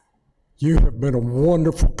you have been a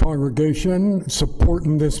wonderful congregation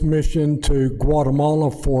supporting this mission to Guatemala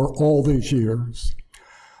for all these years.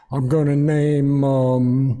 I'm going to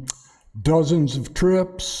name dozens of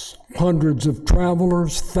trips, hundreds of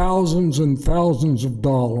travelers, thousands and thousands of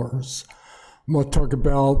dollars. I'm going to talk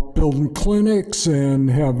about building clinics and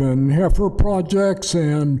having heifer projects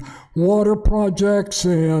and water projects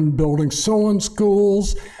and building sewing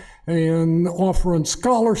schools and offering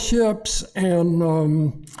scholarships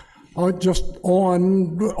and just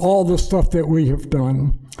on all the stuff that we have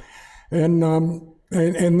done. And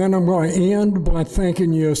then I'm going to end by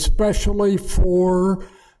thanking you especially for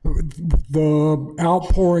the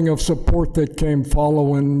outpouring of support that came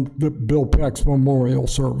following the Bill Peck's memorial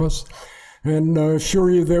service, and assure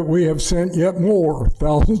you that we have sent yet more,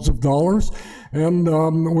 thousands of dollars. And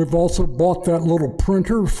we've also bought that little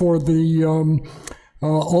printer for the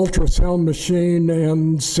ultrasound machine,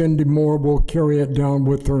 and Cindy Moore will carry it down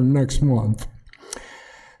with her next month.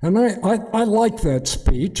 And I like that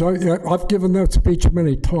speech. I've given that speech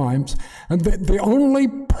many times. And the only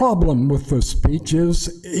problem with the speech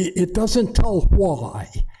is it doesn't tell why.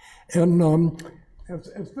 And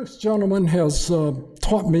as this gentleman has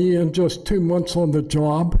taught me in just 2 months on the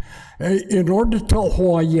job, in order to tell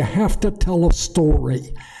why, you have to tell a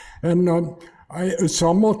story. And so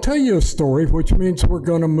I'm going to tell you a story, which means we're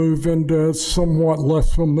going to move into somewhat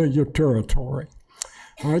less familiar territory.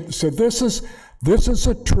 All right, so this is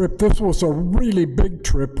a trip. This was a really big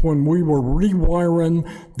trip when we were rewiring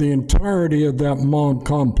the entirety of that mom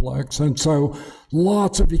complex. And so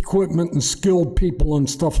lots of equipment and skilled people and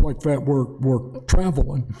stuff like that were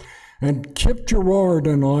traveling. And Kip Gerard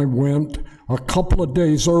and I went a couple of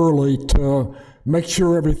days early to make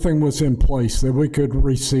sure everything was in place, that we could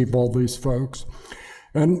receive all these folks.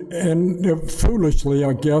 And foolishly,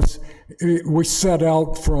 I guess, we set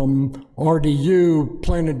out from RDU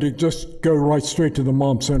planning to just go right straight to the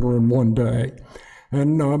Mom Center in one day.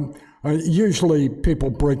 And usually people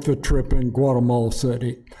break the trip in Guatemala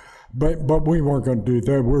City, but we weren't going to do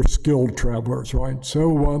that. We're skilled travelers, right?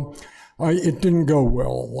 So it didn't go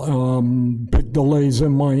well. Big delays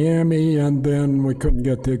in Miami, and then we couldn't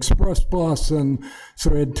get the express bus, and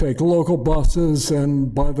so we had to take local buses,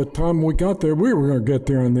 and by the time we got there, we were going to get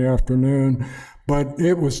there in the afternoon, but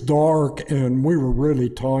it was dark, and we were really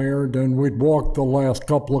tired, and we'd walked the last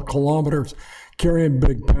couple of kilometers carrying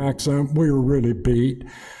big packs, and we were really beat.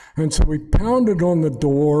 And so we pounded on the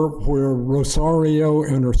door where Rosario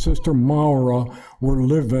and her sister Maura were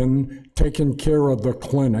living, taking care of the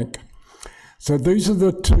clinic. So these are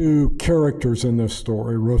the two characters in this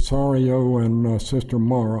story, Rosario and Sister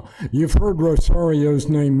Mara. You've heard Rosario's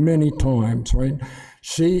name many times, right?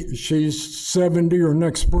 She's 70, her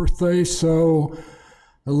next birthday, so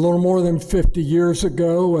a little more than 50 years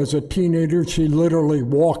ago, as a teenager, she literally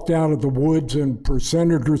walked out of the woods and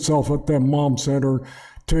presented herself at that Mom Center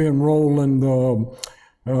to enroll in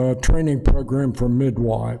the training program for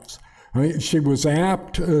midwives. She was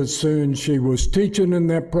apt as soon as she was teaching in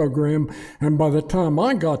that program, and by the time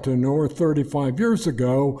I got to know her 35 years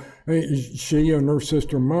ago, she and her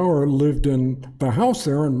sister Maura lived in the house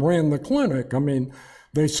there and ran the clinic. I mean,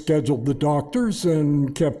 they scheduled the doctors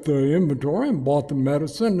and kept the inventory and bought the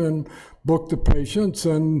medicine and booked the patients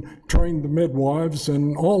and trained the midwives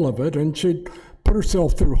and all of it, and she'd put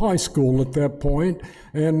herself through high school at that point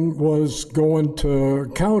and was going to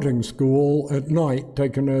accounting school at night,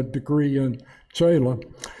 taking a degree in Chela.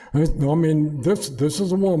 I mean, this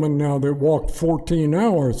is a woman now that walked 14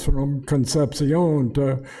 hours from Concepcion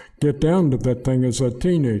to get down to that thing as a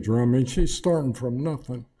teenager. I mean, she's starting from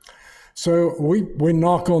nothing. So we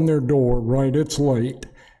knock on their door, right? It's late,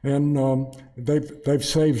 and they've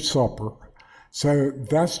saved supper. So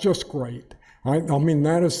that's just great. I mean,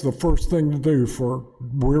 that is the first thing to do for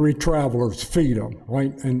weary travelers, feed them,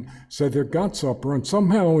 right? And so they've got supper, and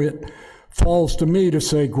somehow it falls to me to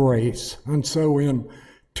say grace. And so in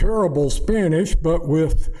terrible Spanish, but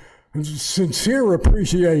with sincere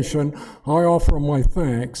appreciation, I offer my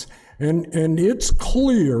thanks. And it's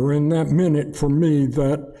clear in that minute for me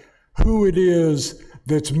that who it is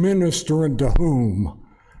that's ministering to whom.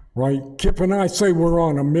 Right? Kip and I say we're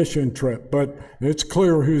on a mission trip, but it's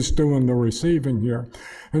clear who's doing the receiving here.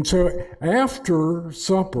 And so after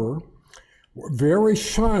supper, very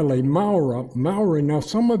shyly, Maura, now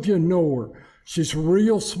some of you know her. She's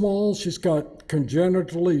real small. She's got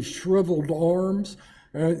congenitally shriveled arms.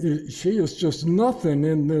 She is just nothing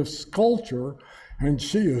in this culture, and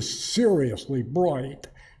she is seriously bright.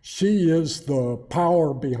 She is the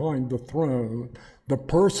power behind the throne, the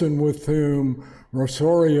person with whom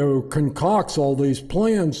Rosario concocts all these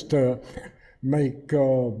plans to make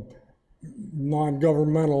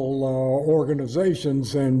non-governmental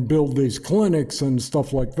organizations and build these clinics and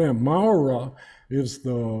stuff like that. Maura is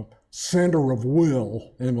the center of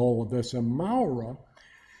will in all of this. And Maura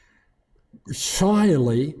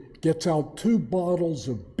shyly gets out 2 bottles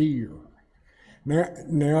of beer.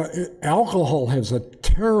 Now, alcohol has a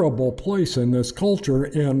terrible place in this culture,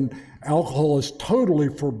 and Alcohol is totally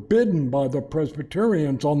forbidden by the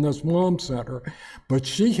Presbyterians on this mom center, but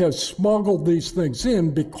she has smuggled these things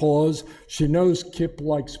in because she knows Kip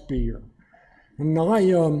likes beer. And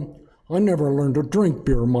I never learned to drink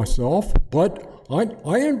beer myself, but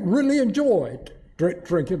I really enjoyed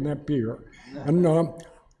drinking that beer. And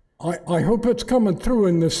I hope it's coming through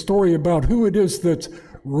in this story about who it is that's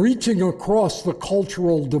reaching across the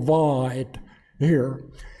cultural divide here.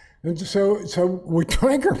 And so we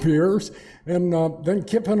drank our beers, and then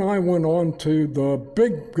Kip and I went on to the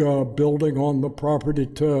big building on the property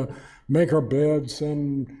to make our beds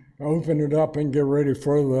and open it up and get ready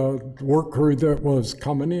for the work crew that was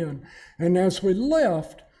coming in. And as we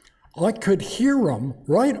left, I could hear them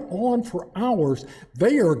right on for hours.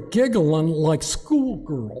 They are giggling like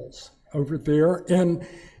schoolgirls over there. And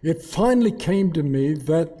it finally came to me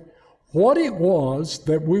that what it was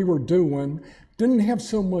that we were doing didn't have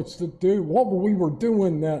so much to do, what we were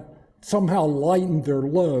doing that somehow lightened their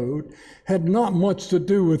load, had not much to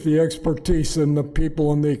do with the expertise and the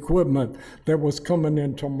people and the equipment that was coming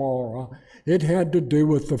in tomorrow. It had to do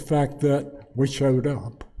with the fact that we showed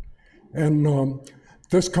up. And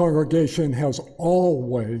this congregation has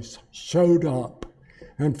always showed up.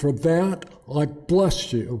 And for that, I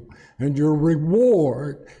bless you. And your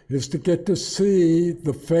reward is to get to see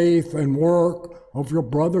the faith and work of your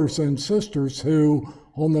brothers and sisters who,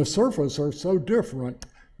 on the surface, are so different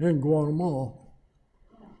in Guatemala.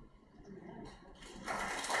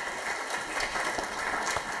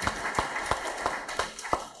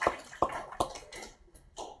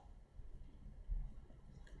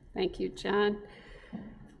 Thank you, John.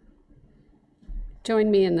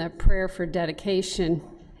 Join me in the prayer for dedication.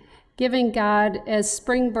 Giving God as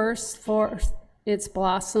spring bursts forth its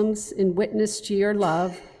blossoms in witness to your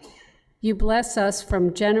love, you bless us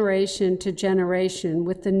from generation to generation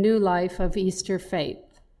with the new life of Easter faith.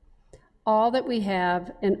 All that we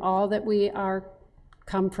have and all that we are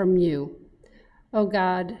come from you. O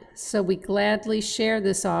God, so we gladly share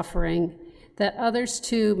this offering, that others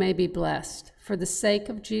too may be blessed, for the sake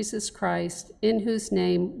of Jesus Christ, in whose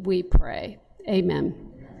name we pray.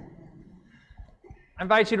 Amen. I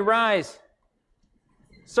invite you to rise.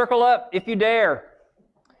 Circle up if you dare,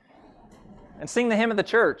 and sing the hymn of the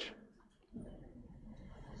church.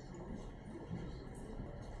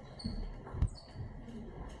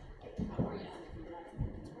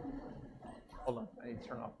 Hold on, I need to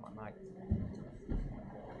turn off my mic.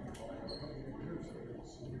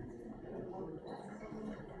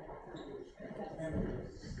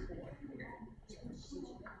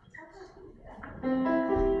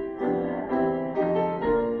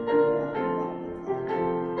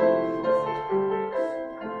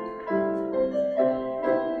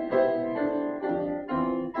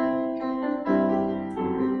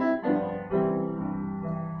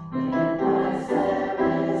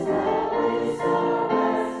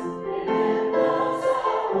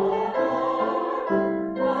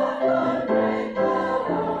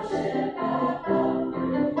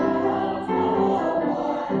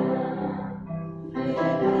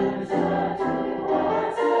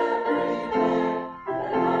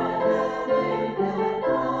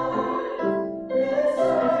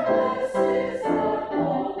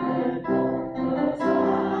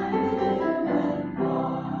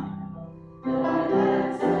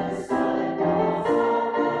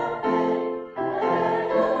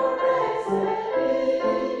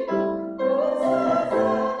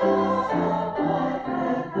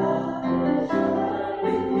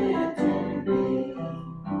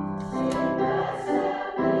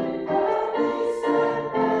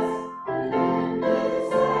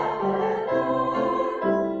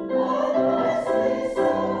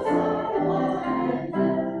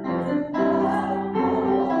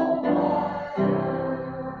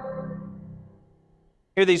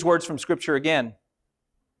 Hear these words from Scripture again.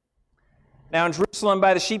 Now in Jerusalem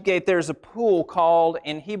by the sheep gate there is a pool called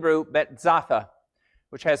in Hebrew Bet-Zatha,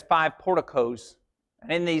 which has 5 porticos.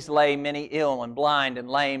 And in these lay many ill and blind and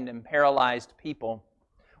lamed and paralyzed people,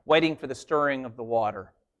 waiting for the stirring of the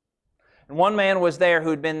water. And one man was there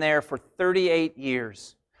who had been there for 38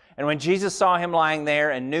 years. And when Jesus saw him lying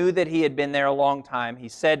there and knew that he had been there a long time, he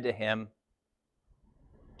said to him,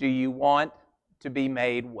 "Do you want to be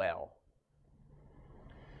made well?"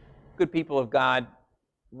 Good people of God,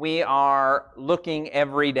 we are looking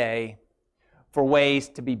every day for ways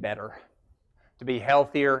to be better, to be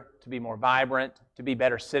healthier, to be more vibrant, to be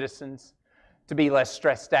better citizens, to be less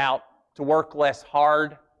stressed out, to work less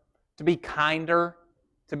hard, to be kinder,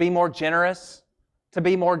 to be more generous, to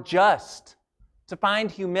be more just, to find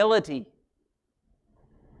humility.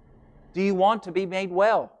 Do you want to be made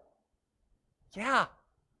well? Yeah,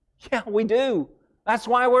 Yeah, we do. That's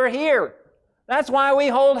why we're here. That's why we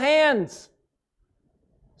hold hands.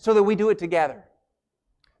 So that we do it together.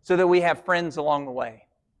 So that we have friends along the way.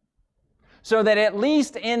 So that at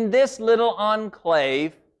least in this little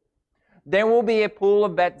enclave, there will be a pool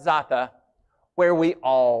of Betzatha where we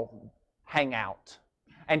all hang out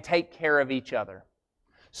and take care of each other.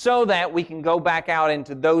 So that we can go back out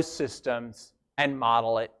into those systems and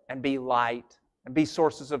model it and be light and be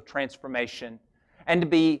sources of transformation and to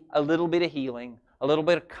be a little bit of healing, a little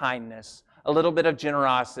bit of kindness, a little bit of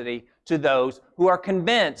generosity to those who are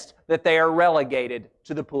convinced that they are relegated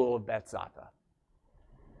to the pool of Betzatha.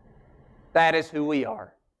 That is who we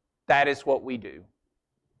are. That is what we do.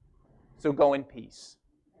 So go in peace,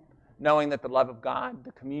 knowing that the love of God,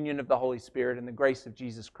 the communion of the Holy Spirit, and the grace of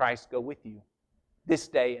Jesus Christ go with you this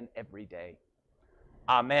day and every day.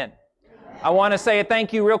 Amen. I want to say a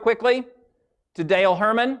thank you real quickly to Dale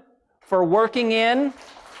Herman for working in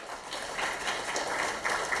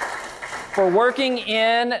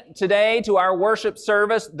today to our worship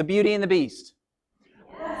service, The Beauty and the Beast.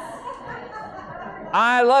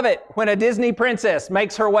 I love it when a Disney princess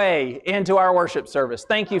makes her way into our worship service.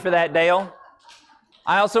 Thank you for that, Dale.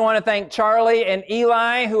 I also want to thank Charlie and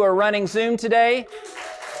Eli who are running Zoom today.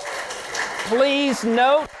 Please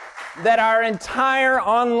note that our entire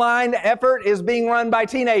online effort is being run by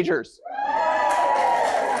teenagers.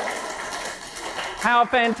 How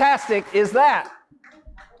fantastic is that?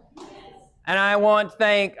 And I want to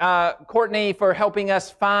thank Courtney for helping us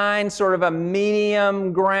find sort of a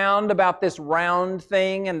medium ground about this round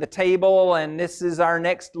thing and the table, and this is our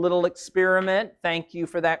next little experiment. Thank you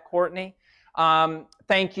for that, Courtney.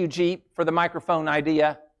 Thank you, Jeep, for the microphone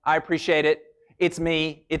idea. I appreciate it. It's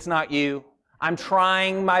me. It's not you. I'm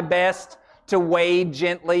trying my best to wade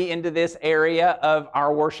gently into this area of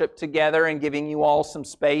our worship together and giving you all some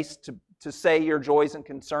space to say your joys and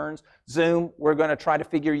concerns. Zoom, we're going to try to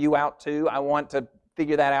figure you out too. I want to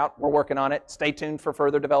figure that out. We're working on it. Stay tuned for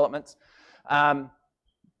further developments.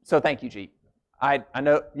 So thank you, Jeep. I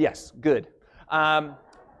know, yes, good.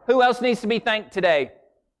 Who else needs to be thanked today?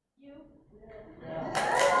 You.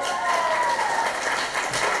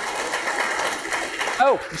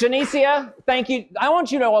 Oh, Janicia, thank you. I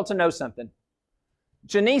want you all to know something.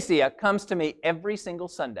 Janicia comes to me every single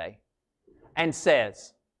Sunday and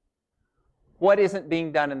says, what isn't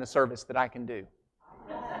being done in the service that I can do?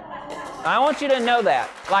 I want you to know that.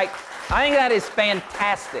 Like, I think that is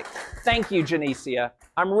fantastic. Thank you, Janicia.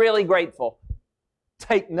 I'm really grateful.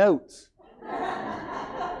 Take notes.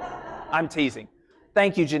 I'm teasing.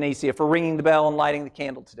 Thank you, Janicia, for ringing the bell and lighting the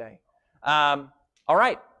candle today. All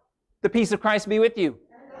right. The peace of Christ be with you.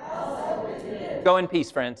 Go in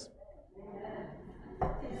peace, friends.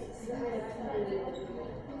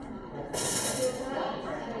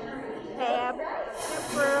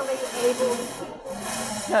 Temporarily able.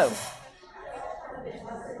 No.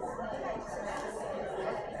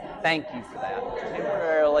 Thank you for that.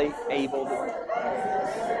 Temporarily able to.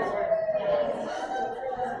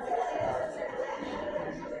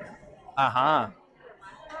 Uh-huh.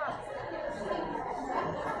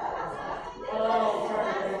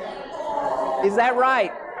 Is that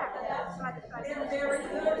right?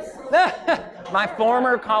 My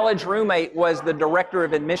former college roommate was the director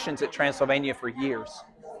of admissions at Transylvania for years.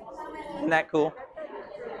 Isn't that cool?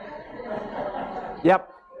 Yep.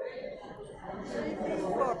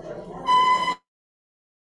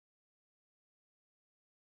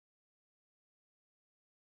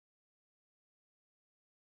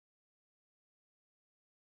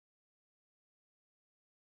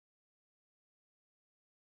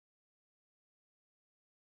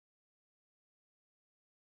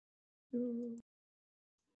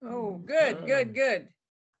 Oh, good, good, good.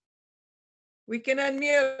 We can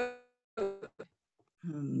unmute.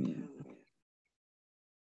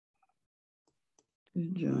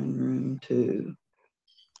 Join room 2.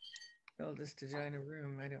 Well, just to join a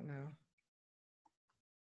room, I don't know.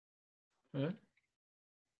 Huh?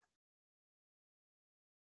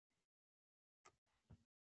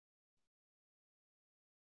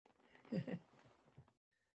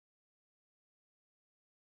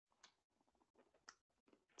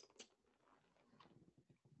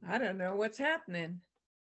 I don't know what's happening.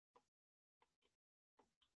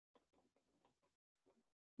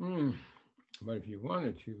 But if you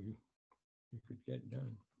wanted to, you could get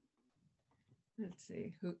done. Let's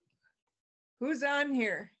see who's on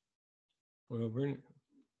here. Well, we're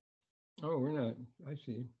not. I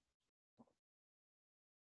see.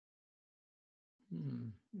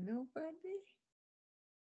 Nobody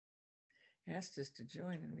asked us to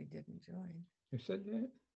join and we didn't join. You said that?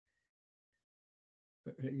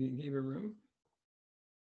 But you gave a room?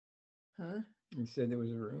 Huh? You said there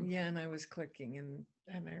was a room? Yeah, and I was clicking and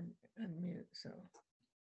I unmute, so.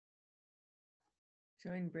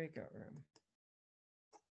 Join breakout room.